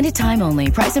 $6. Limited time only.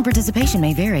 Price and participation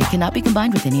may vary. Cannot be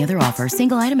combined with any other offer.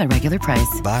 Single item at regular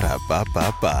price.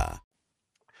 Ba-da-ba-ba-ba.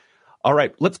 All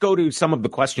right, let's go to some of the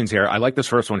questions here. I like this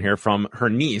first one here from her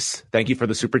niece. Thank you for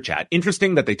the super chat.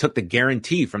 Interesting that they took the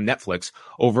guarantee from Netflix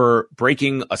over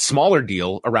breaking a smaller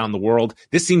deal around the world.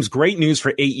 This seems great news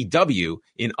for AEW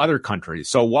in other countries.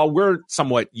 So while we're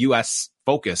somewhat US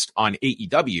focused on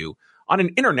AEW, on an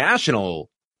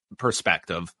international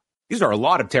perspective, these are a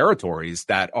lot of territories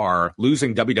that are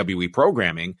losing WWE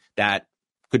programming that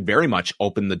could very much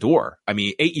open the door. I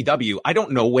mean, AEW, I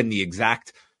don't know when the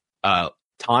exact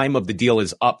time of the deal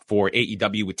is up for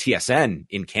AEW with TSN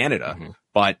in Canada. Mm-hmm.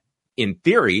 But in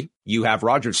theory, you have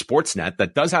Rogers Sportsnet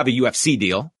that does have a UFC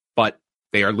deal, but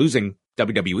they are losing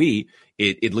WWE.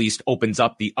 It at least opens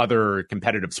up the other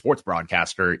competitive sports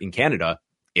broadcaster in Canada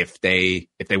if they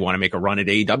want to make a run at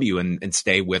AEW and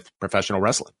stay with professional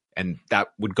wrestling. And that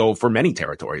would go for many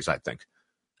territories, I think.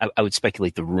 I would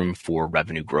speculate the room for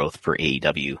revenue growth for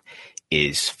AEW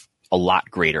is a lot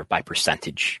greater by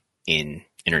percentage in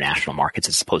international markets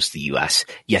as opposed to the U.S.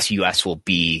 Yes, U.S. will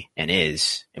be and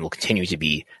is and will continue to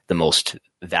be the most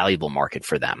valuable market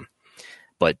for them.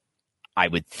 But I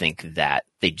would think that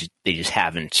they just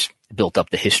haven't built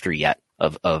up the history yet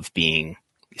of being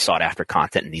sought after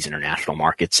content in these international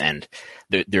markets. And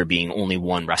there being only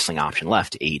one wrestling option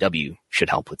left, AEW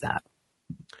should help with that.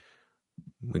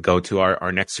 We go to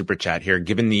our next super chat here.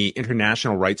 Given the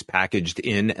international rights packaged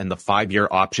in and the 5-year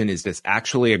option, is this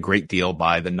actually a great deal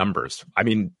by the numbers? I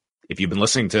mean, if you've been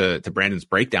listening to Brandon's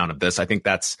breakdown of this, I think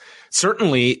that's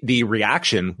certainly the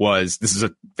reaction was, this is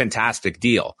a fantastic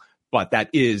deal. But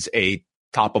that is a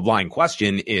top of line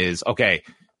question is, okay,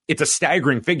 it's a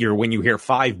staggering figure when you hear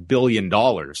 $5 billion,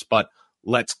 but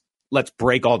let's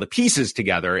break all the pieces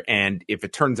together. And if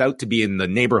it turns out to be in the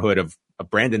neighborhood of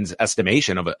Brandon's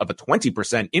estimation of a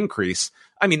 20% increase,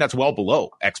 I mean, that's well below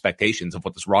expectations of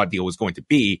what this Raw deal was going to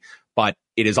be, but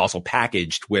it is also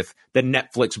packaged with the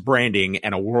Netflix branding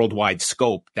and a worldwide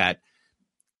scope that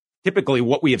typically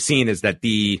what we have seen is that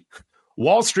the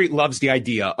Wall Street loves the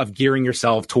idea of gearing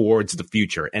yourself towards the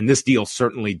future. And this deal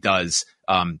certainly does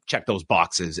check those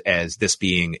boxes as this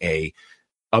being a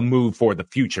move for the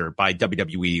future by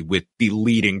WWE with the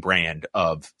leading brand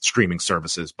of streaming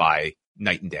services by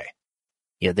night and day.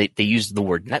 Yeah, they use the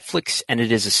word Netflix, and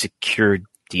it is a secured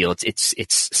deal.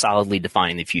 It's solidly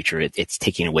defining the future. It's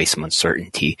taking away some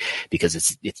uncertainty because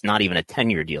it's not even a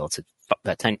 10-year deal.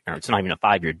 It's not even a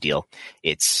 5-year deal.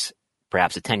 It's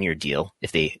perhaps a 10-year deal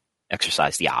if they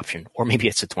exercise the option, or maybe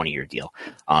it's a 20-year deal.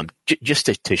 Just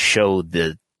to show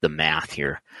the math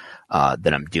here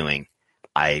that I'm doing,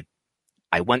 I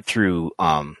went through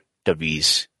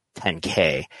WWE's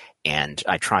 10K. And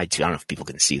I tried to, I don't know if people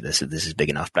can see this, if this is big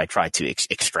enough, but I tried to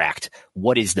extract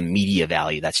what is the media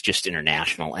value that's just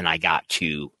international. And I got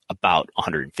to about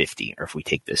 150, or if we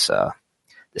take this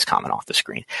comment off the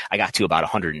screen, I got to about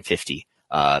 150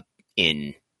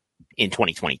 in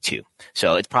 2022.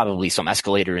 So it's probably some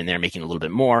escalator in there making a little bit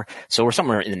more. So we're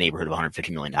somewhere in the neighborhood of $150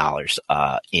 million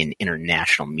in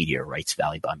international media rights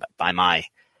value by my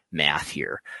math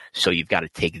here. So you've got to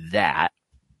take that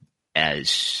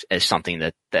as something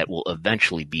that will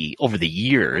eventually be, over the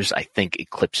years, I think,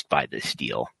 eclipsed by this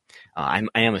deal. I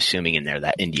am assuming in there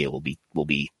that India will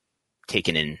be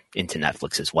taken into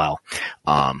Netflix as well.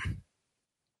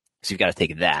 So you've got to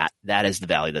take that. That is the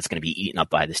value that's going to be eaten up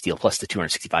by this deal, plus the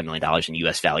 $265 million in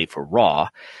U.S. value for Raw.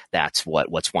 That's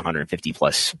what's 150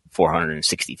 plus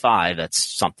 465.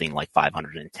 That's something like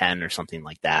 510 or something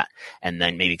like that. And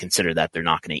then maybe consider that they're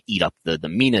not going to eat up the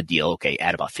Mina deal. Okay,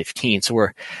 add about 15. So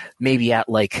we're maybe at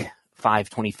like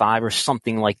 525 or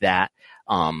something like that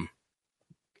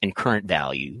in current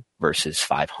value versus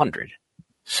 500.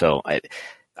 So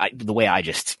the way I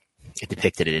just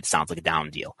depicted it, it sounds like a down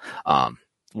deal.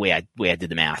 Way I did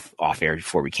the math off air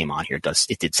before we came on here,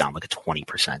 it did sound like a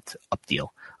 20% up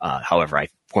deal. However, I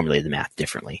formulated the math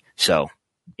differently. So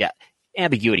yeah,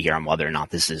 ambiguity here on whether or not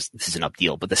this is an up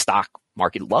deal, but the stock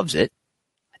market loves it.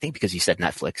 I think because you said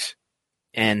Netflix,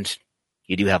 and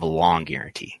you do have a long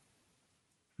guarantee.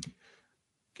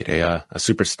 Get a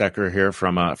super sticker here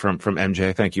from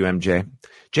MJ. Thank you, MJ.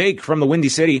 Jake from the Windy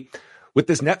City. With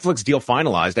this Netflix deal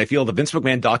finalized, I feel the Vince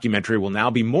McMahon documentary will now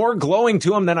be more glowing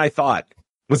to him than I thought.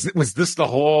 Was this the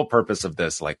whole purpose of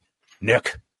this? Like,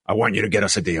 Nick, I want you to get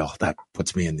us a deal that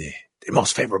puts me in the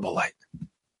most favorable light.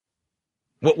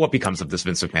 What becomes of this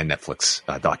Vince McMahon Netflix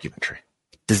documentary?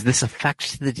 Does this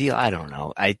affect the deal? I don't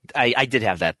know. I did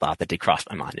have that thought that did cross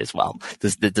my mind as well.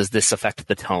 Does this affect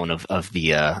the tone of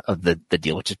the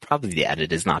deal, which is probably the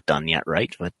edit is not done yet,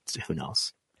 right? But who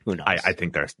knows? Who knows? I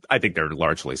think they're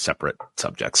largely separate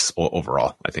subjects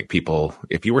overall. I think people,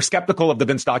 if you were skeptical of the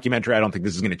Vince documentary, I don't think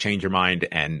this is going to change your mind.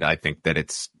 And I think that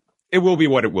it will be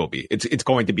what it will be. It's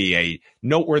going to be a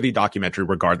noteworthy documentary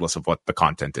regardless of what the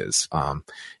content is. And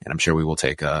I'm sure we will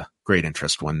take a great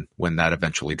interest when that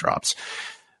eventually drops.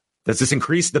 Does this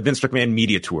increase the Vince McMahon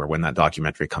media tour when that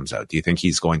documentary comes out? Do you think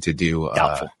he's going to do?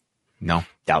 Doubtful. No.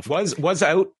 Doubtful. Was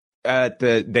out.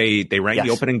 They rang the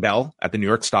opening bell at the New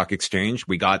York Stock Exchange.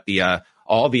 We got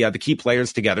all the key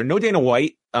players together. No Dana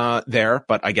White there,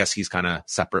 but I guess he's kind of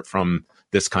separate from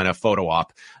this kind of photo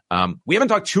op. We haven't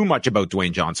talked too much about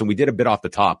Dwayne Johnson. We did a bit off the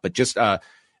top, but just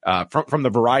from the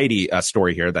Variety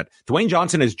story here that Dwayne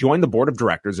Johnson has joined the board of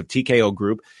directors of TKO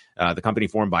Group, the company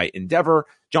formed by Endeavor.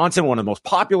 Johnson, one of the most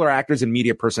popular actors and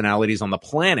media personalities on the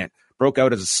planet, broke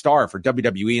out as a star for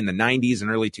WWE in the 90s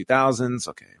and early 2000s.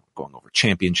 Okay, going over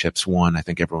championships won. I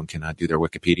think everyone can do their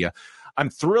Wikipedia. I'm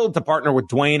thrilled to partner with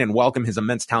Dwayne and welcome his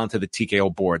immense talent to the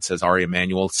TKO board, says Ari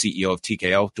Emanuel, CEO of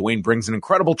TKO. Dwayne brings an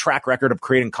incredible track record of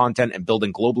creating content and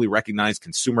building globally recognized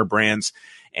consumer brands.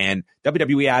 And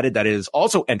WWE added that it has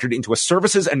also entered into a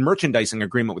services and merchandising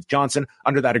agreement with Johnson.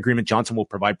 Under that agreement, Johnson will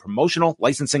provide promotional,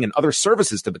 licensing, and other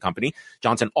services to the company.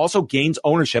 Johnson also gains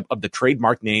ownership of the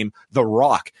trademark name The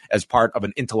Rock as part of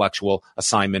an intellectual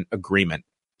assignment agreement.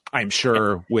 I'm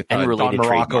sure with Don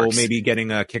Morocco maybe getting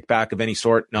a kickback of any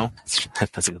sort. No,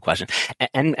 that's a good question.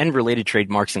 And related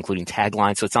trademarks, including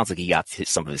taglines. So it sounds like he got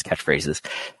some of his catchphrases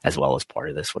as well as part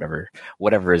of this,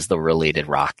 whatever is the related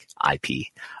Rock IP.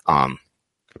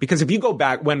 Because if you go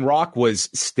back when Rock was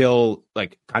still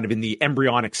like kind of in the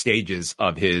embryonic stages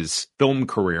of his film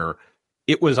career,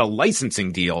 it was a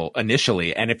licensing deal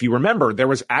initially. And if you remember, there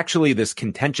was actually this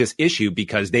contentious issue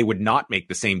because they would not make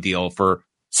the same deal for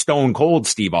Stone Cold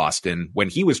Steve Austin when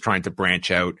he was trying to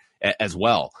branch out as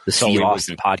well. The Steve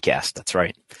Austin podcast. That's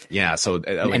right. Yeah. So,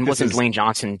 and wasn't Dwayne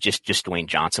Johnson just Dwayne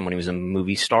Johnson when he was a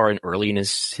movie star and early in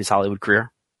his Hollywood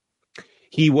career?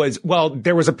 He was, well,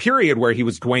 there was a period where he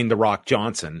was Dwayne The Rock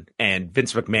Johnson, and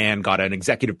Vince McMahon got an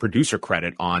executive producer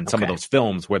credit on some of those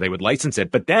films where they would license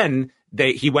it. But then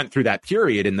he went through that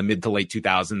period in the mid to late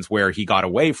 2000s where he got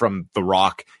away from The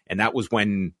Rock. And that was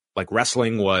when like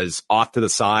wrestling was off to the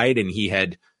side, and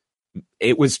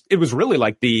it was really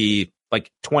like the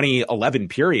 2011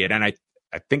 period. And I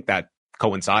think that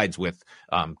coincides with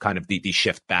kind of the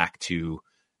shift back to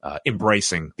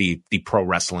embracing the pro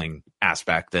wrestling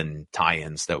aspect and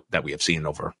tie-ins that we have seen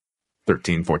over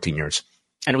 13, 14 years.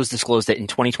 And it was disclosed that in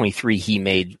 2023, he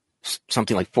made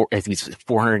something like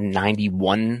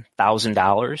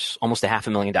 $491,000, almost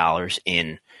 $500,000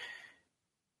 in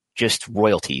just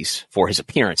royalties for his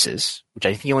appearances, which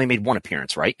I think he only made one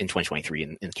appearance, right, in 2023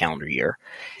 in the calendar year.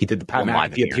 He did the Pat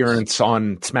McAfee appearance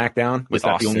on SmackDown. Was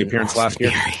that the only appearance last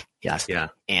year? Yes. Yeah.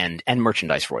 And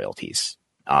merchandise royalties.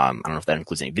 I don't know if that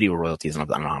includes any video royalties. I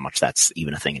don't know how much that's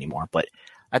even a thing anymore, but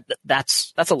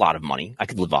that's a lot of money. I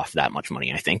could live off that much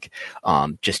money, I think.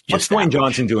 What's Dwayne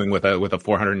Johnson doing with a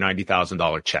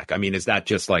 $490,000 check? I mean, is that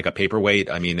just like a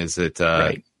paperweight? I mean, is it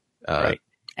right?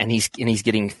 And he's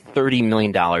getting $30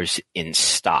 million in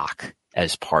stock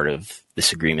as part of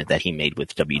this agreement that he made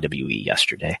with WWE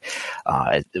yesterday,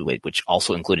 which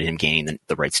also included him gaining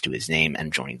the rights to his name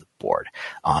and joining the board.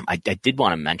 I did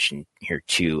want to mention here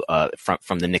too,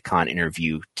 from the Nick Khan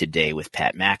interview today with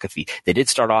Pat McAfee, they did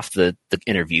start off the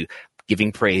interview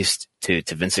giving praise to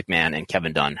Vince McMahon and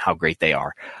Kevin Dunn, how great they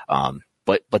are.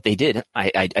 But they did.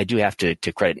 I do have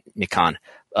to credit Nick Khan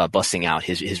busting out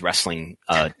his wrestling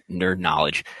nerd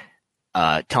knowledge,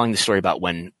 telling the story about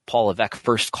when Paul Levesque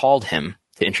first called him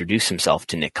to introduce himself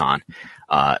to Nick Khan.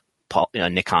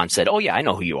 Nick Khan said, "Oh yeah, I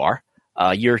know who you are.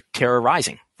 You're Terror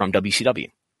Rising from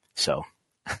WCW." So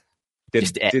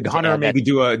did Hunter maybe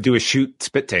do a shoot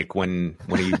spit take when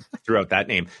he threw out that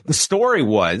name? The story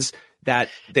was that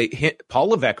Paul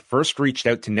Levesque first reached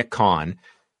out to Nick Khan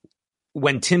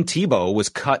when Tim Tebow was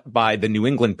cut by the New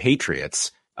England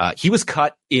Patriots. He was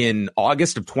cut in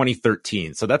August of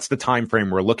 2013, so that's the time frame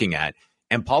we're looking at.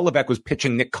 And Paul Levesque was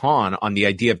pitching Nick Khan on the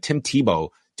idea of Tim Tebow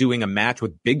doing a match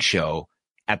with Big Show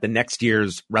at the next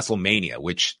year's WrestleMania,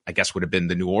 which I guess would have been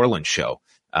the New Orleans show.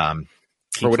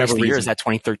 For whatever reason. Year is that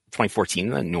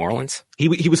 2014 in New Orleans?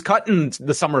 He was cut in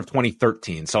the summer of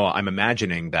 2013, so I'm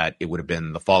imagining that it would have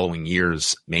been the following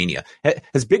year's Mania.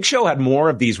 Has Big Show had more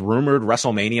of these rumored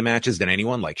WrestleMania matches than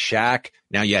anyone, like Shaq?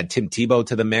 Now you had Tim Tebow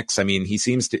to the mix. I mean, he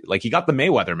seems to he got the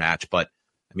Mayweather match, but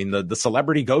I mean the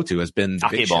celebrity go-to has been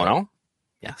Big Show. Bono?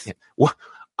 Yes. Yeah. Well,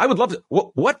 I would love to.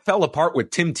 What fell apart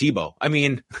with Tim Tebow? I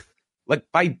mean, like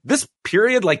by this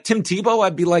period, like Tim Tebow,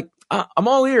 I'd be like, I'm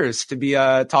all ears to be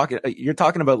talking. You're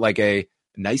talking about like a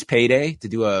nice payday to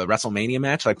do a WrestleMania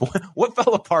match. Like what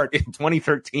fell apart in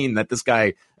 2013 that this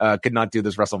guy could not do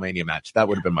this WrestleMania match? That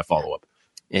would have been my follow up.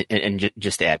 And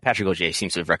just to add, Patrick O'J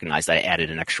seems to have recognized that I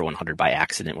added an extra 100 by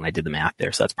accident when I did the math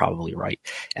there, so that's probably right.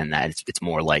 And that it's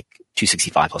more like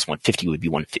 265 plus 150 would be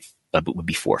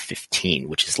 415,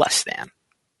 which is less than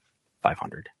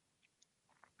 500.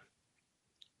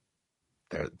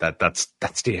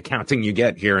 That's the accounting you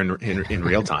get here in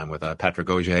real time with Patrick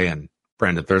Auger and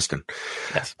Brandon Thurston.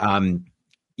 Yes.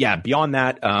 Beyond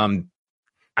that,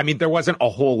 I mean, there wasn't a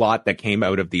whole lot that came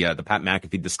out of the Pat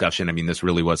McAfee discussion. I mean, this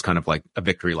really was kind of like a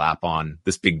victory lap on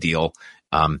this big deal.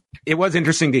 It was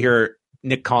interesting to hear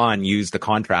Nick Khan use the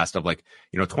contrast of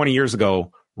 20 years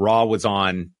ago, Raw was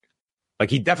on,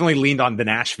 he definitely leaned on the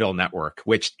Nashville network,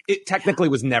 which it technically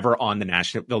was never on the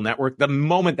Nashville network. The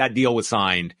moment that deal was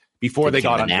signed, before they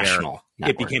got on national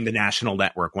network. It became the national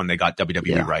network when they got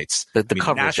WWE rights. The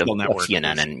coverage of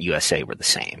CNN and USA were the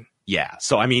same. Yeah.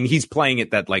 So, I mean, he's playing it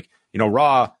that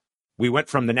Raw, we went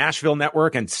from the Nashville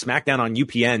network and SmackDown on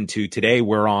UPN to today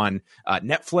we're on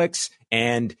Netflix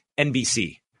and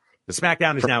NBC. The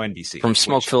SmackDown is now NBC. From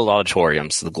smoke-filled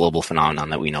auditoriums to the global phenomenon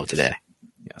that we know today.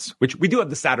 Yes. Which we do have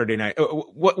the Saturday night.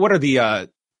 What are the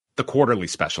quarterly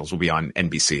specials will be on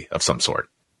NBC of some sort?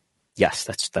 Yes,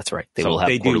 that's right. They will have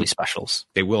quarterly specials.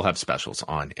 They will have specials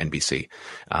on NBC.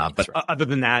 But right. Other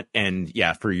than that, and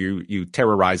yeah, for you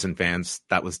Terror Rising fans,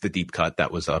 that was the deep cut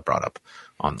that was brought up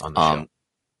on the show.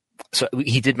 So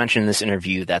he did mention in this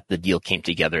interview that the deal came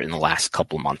together in the last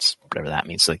couple of months, whatever that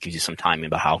means. So it gives you some timing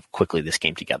about how quickly this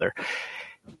came together.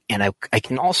 And I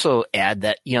can also add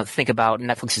that, think about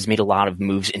Netflix has made a lot of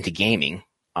moves into gaming.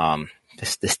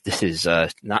 This is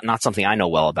not something I know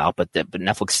well about, but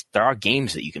Netflix, there are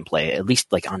games that you can play, at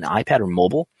least like on the iPad or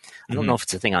mobile. I don't know if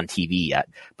it's a thing on TV yet,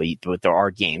 but there are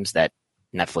games that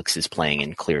Netflix is playing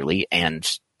in clearly, and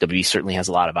WWE certainly has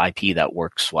a lot of IP that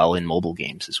works well in mobile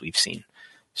games, as we've seen.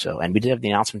 So, and we did have the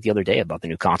announcement the other day about the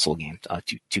new console game,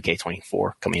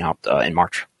 2K24, coming out in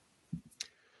March.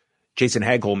 Jason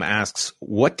Hagholm asks,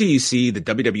 what do you see the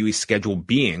WWE schedule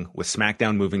being with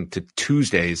SmackDown moving to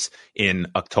Tuesdays in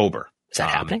October? Is that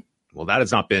happening? Well, that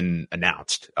has not been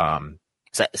announced.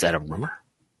 Is that a rumor?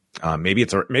 Maybe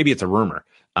it's a rumor.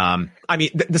 I mean,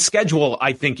 the schedule,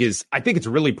 I think it's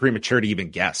really premature to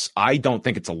even guess. I don't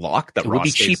think it's a lock that it would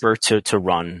be cheaper to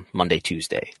run Monday,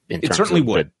 Tuesday. It certainly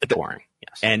would. The touring.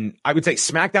 Yes. And I would say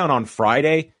SmackDown on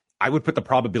Friday, I would put the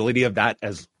probability of that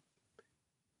as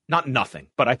not nothing,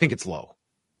 but I think it's low.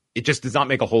 It just does not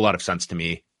make a whole lot of sense to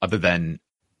me, other than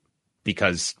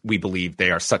because we believe they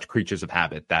are such creatures of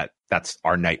habit that that's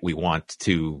our night we want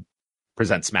to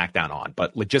present SmackDown on.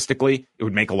 But logistically, it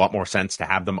would make a lot more sense to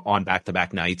have them on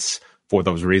back-to-back nights for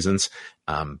those reasons.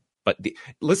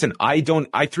 Listen,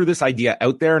 I threw this idea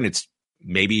out there, and it's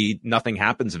maybe nothing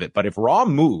happens of it. But if Raw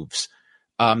moves,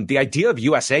 the idea of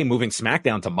USA moving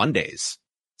SmackDown to Mondays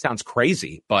sounds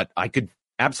crazy, but I could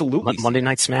absolutely Monday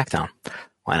Night SmackDown.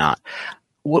 Why not?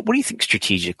 What do you think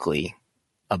strategically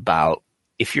about,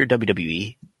 if you're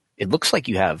WWE, it looks like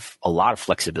you have a lot of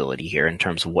flexibility here in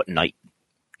terms of what night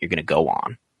you're going to go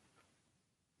on.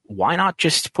 Why not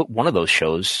just put one of those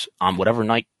shows on whatever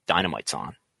night Dynamite's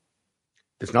on?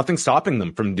 There's nothing stopping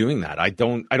them from doing that. I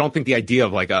don't think the idea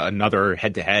of another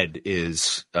head-to-head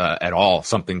is at all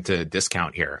something to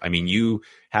discount here. I mean, you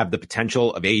have the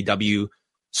potential of AEW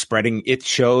spreading its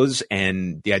shows,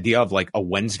 and the idea of like a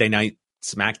Wednesday night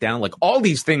SmackDown, like all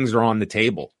these things are on the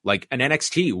table. Like an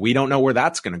NXT, we don't know where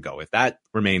that's going to go. If that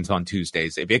remains on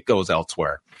Tuesdays, if it goes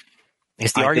elsewhere. I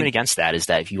guess the argument against that is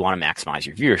that if you want to maximize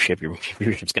your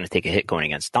viewership's going to take a hit going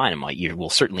against Dynamite. You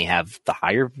will certainly have the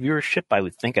higher viewership, I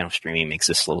would think. I know streaming makes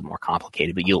this a little more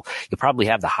complicated, but you'll probably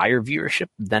have the higher viewership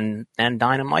than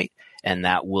Dynamite, and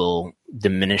that will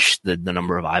diminish the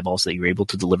number of eyeballs that you're able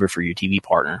to deliver for your TV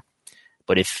partner.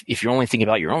 But if you're only thinking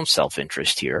about your own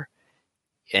self-interest here,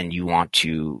 and you want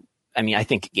to, I mean, I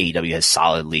think AEW has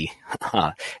solidly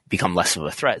become less of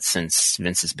a threat since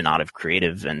Vince has been out of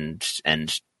creative, and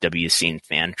W has seen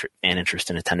fan interest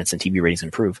and attendance and TV ratings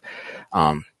improve.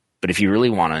 But if you really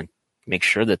want to make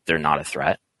sure that they're not a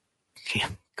threat,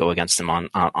 go against them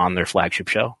on their flagship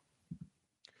show.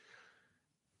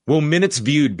 Will minutes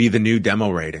viewed be the new demo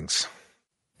ratings?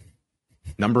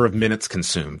 Number of minutes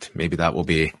consumed. Maybe that will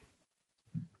be.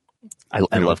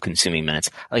 I love consuming minutes.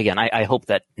 Again, I hope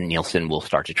that Nielsen will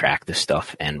start to track this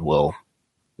stuff, and we'll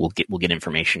get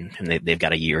information, and they've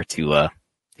got a year to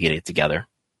get it together.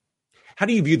 How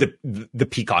do you view the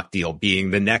Peacock deal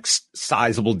being the next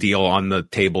sizable deal on the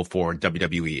table for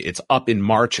WWE? It's up in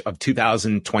March of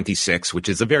 2026, which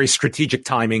is a very strategic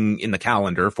timing in the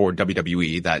calendar for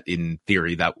WWE. That in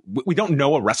theory, that we don't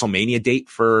know a WrestleMania date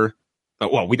for.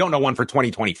 Well, we don't know one for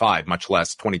 2025, much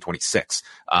less 2026.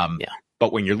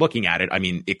 But when you're looking at it, I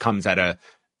mean, it comes at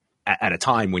a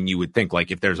time when you would think,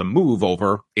 like, if there's a move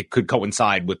over, it could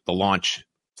coincide with the launch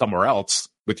somewhere else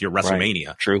with your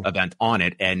WrestleMania event on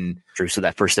it. And true. So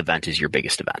that first event is your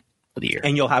biggest event of the year.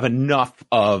 And you'll have enough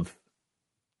of,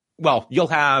 well, you'll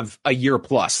have a year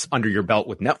plus under your belt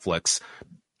with Netflix.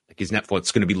 Like, is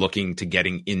Netflix going to be looking to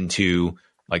getting into,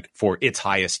 like, for its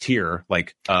highest tier?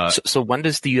 Like, so when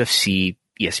does the UFC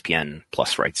ESPN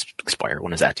Plus rights expire?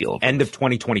 When is that deal over? End of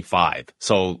 2025.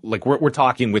 So, like, we're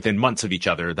talking within months of each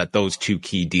other that those two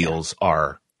key deals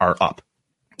are up.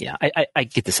 Yeah, I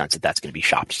get the sense that that's going to be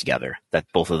shopped together. That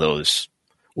both of those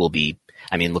will be.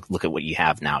 I mean, look at what you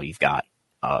have now. You've got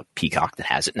Peacock that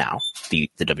has it now,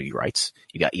 the W rights.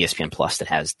 You got ESPN Plus that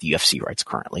has the UFC rights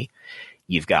currently.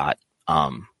 Outbid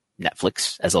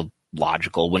Netflix as a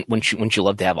logical. Wouldn't you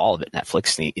love to have all of it?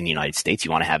 Netflix in the United States.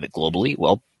 You want to have it globally.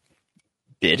 Well,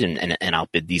 bid and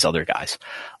outbid these other guys.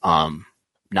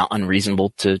 Not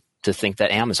unreasonable to think that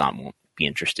Amazon won't be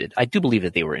interested. I do believe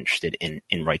that they were interested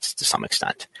in rights to some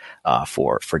extent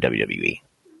for WWE.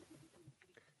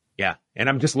 Yeah, and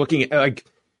I'm just looking at, like,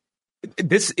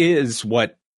 this is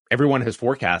what everyone has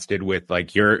forecasted with,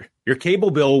 like, your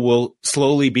cable bill will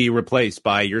slowly be replaced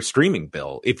by your streaming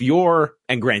bill. If you're,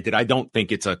 and granted, I don't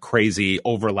think it's a crazy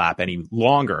overlap any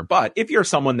longer, but if you're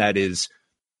someone that is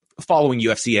following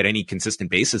UFC at any consistent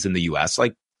basis in the US,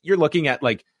 like, you're looking at,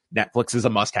 like, Netflix is a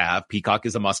must-have, Peacock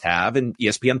is a must-have, and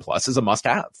ESPN Plus is a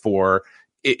must-have for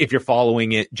if you're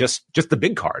following it just the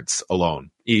big cards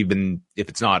alone, even if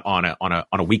it's not on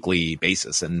a weekly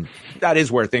basis. And that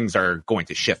is where things are going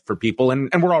to shift for people,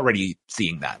 and we're already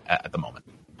seeing that at the moment.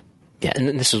 Yeah,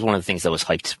 and this is one of the things that was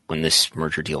hyped when this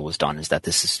merger deal was done, is that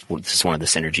this is one of the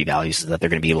synergy values, is that they're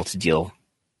going to be able to deal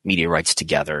media rights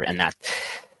together, and that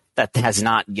has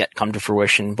not yet come to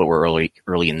fruition, but we're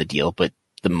early in the deal. But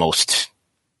the most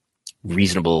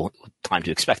reasonable time to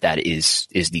expect that is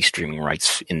the streaming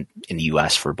rights in the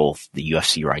US for both the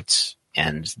UFC rights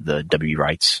and the W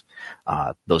rights.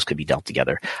 Those could be dealt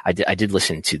together. I did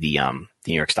listen to the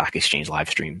New York Stock Exchange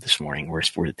live stream this morning where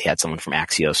they had someone from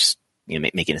Axios,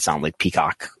 making it sound like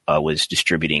Peacock was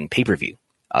distributing pay-per-view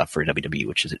for WWE,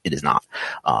 which it is not.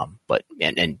 But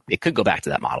it could go back to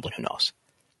that model, but who knows?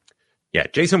 Yeah,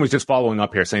 Jason was just following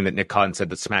up here saying that Nick Khan said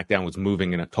that SmackDown was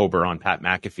moving in October on Pat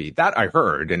McAfee. That I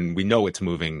heard, and we know it's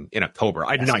moving in October.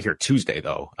 I did not hear Tuesday,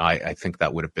 though. I think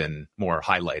that would have been more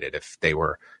highlighted if they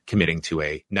were committing to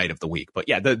a night of the week. But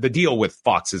yeah, the deal with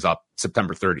Fox is up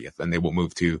September 30th, and they will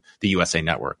move to the USA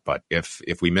Network. But if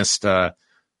we missed a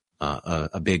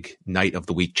big night of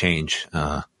the week change,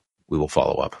 we will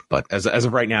follow up. But as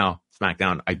of right now,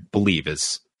 SmackDown, I believe,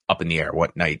 is up in the air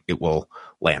what night it will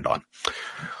land on.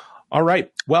 All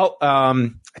right. Well,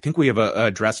 I think we have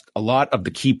addressed a lot of the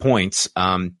key points.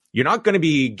 You're not going to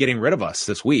be getting rid of us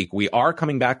this week. We are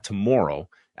coming back tomorrow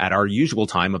at our usual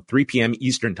time of 3 p.m.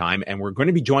 Eastern time, and we're going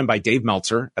to be joined by Dave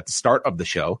Meltzer at the start of the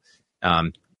show.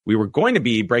 We were going to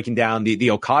be breaking down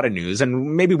the Okada news,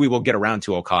 and maybe we will get around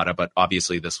to Okada, but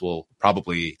obviously this will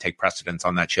probably take precedence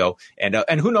on that show.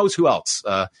 And who knows who else?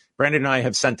 Brandon and I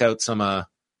have sent out some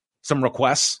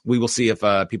requests. We will see if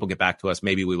people get back to us.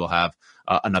 Maybe we will have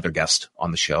another guest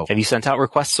on the show. Have you sent out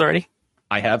requests already?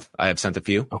 I have sent a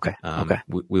few. Okay.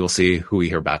 We will see who we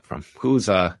hear back from. Who's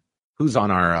who's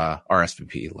on our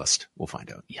RSVP list. We'll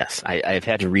find out. Yes, I've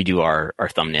had to redo our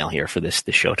thumbnail here for this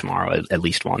show tomorrow at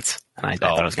least once, and I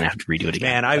thought I was going to have to redo it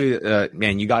again.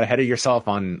 Man, you got ahead of yourself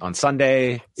on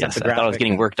Sunday. Yes, I thought I was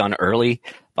getting work done early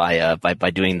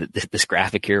by doing this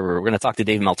graphic here. We're going to talk to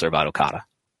Dave Meltzer about Okada.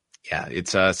 Yeah,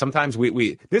 it's sometimes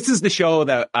we this is the show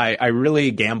that I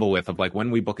really gamble with, of like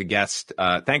when we book a guest.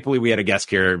 Thankfully, we had a guest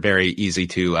here, very easy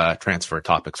to transfer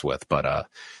topics with, but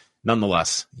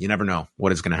nonetheless, you never know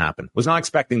what is going to happen. Was not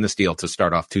expecting this deal to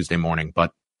start off Tuesday morning,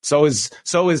 but so is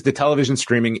the television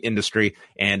streaming industry.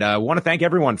 And I want to thank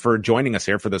everyone for joining us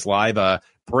here for this live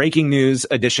breaking news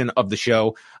edition of the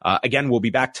show. Again, we'll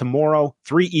be back tomorrow,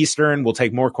 3 Eastern. We'll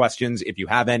take more questions if you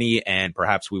have any, and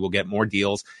perhaps we will get more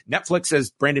deals. Netflix,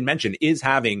 as Brandon mentioned, is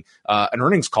having an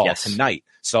earnings call tonight.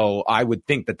 So I would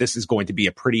think that this is going to be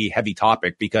a pretty heavy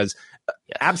topic because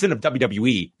absent of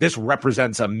WWE, this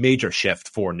represents a major shift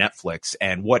for Netflix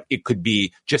and what it could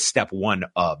be just step one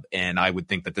of. And I would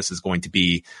think that this is going to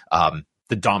be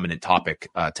the dominant topic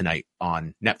tonight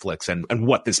on Netflix and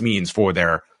what this means for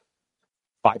their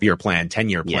 5-year plan,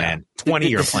 10-year plan,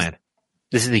 20-year plan.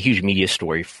 This is a huge media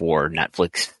story for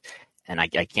Netflix. And I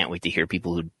can't wait to hear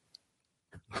people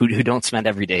who don't spend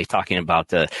every day talking about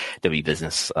the WWE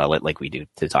business like we do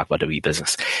to talk about WWE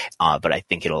business. But I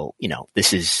think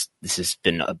this has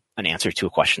been an answer to a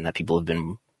question that people have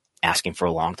been asking for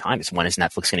a long time. Is when is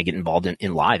Netflix going to get involved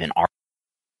in live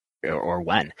or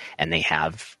when? And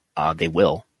they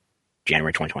will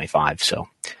January 2025. So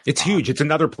it's huge. It's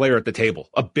another player at the table,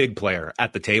 a big player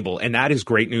at the table. And that is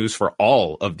great news for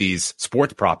all of these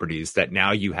sports properties that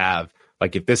now you have.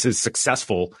 Like if this is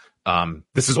successful,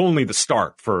 this is only the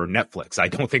start for Netflix. I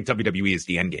don't think WWE is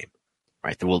the end game.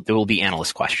 Right. There will be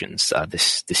analyst questions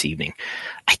this evening.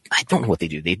 I don't know what they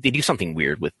do. They do something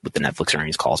weird with the Netflix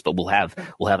earnings calls, but we'll have an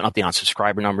update on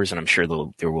subscriber numbers, and I'm sure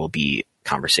there will be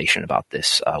conversation about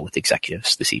this with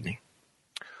executives this evening.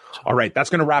 All right, that's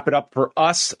going to wrap it up for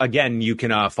us. Again, you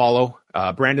can follow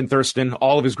Brandon Thurston,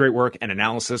 all of his great work and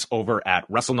analysis over at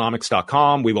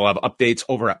Wrestlenomics.com. We will have updates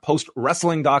over at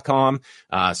PostWrestling.com.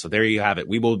 So there you have it.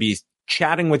 We will be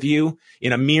chatting with you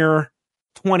in a mere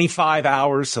 25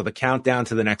 hours. So the countdown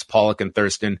to the next Pollock and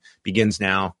Thurston begins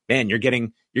now. Man, you're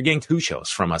getting 2 shows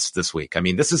from us this week. I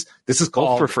mean, this is called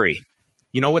all for free.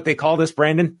 You know what they call this,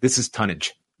 Brandon? This is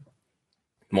tonnage.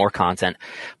 More content,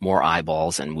 more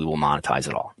eyeballs, and we will monetize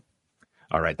it all.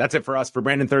 All right, that's it for us. For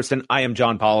Brandon Thurston, I am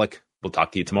John Pollock. We'll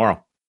talk to you tomorrow.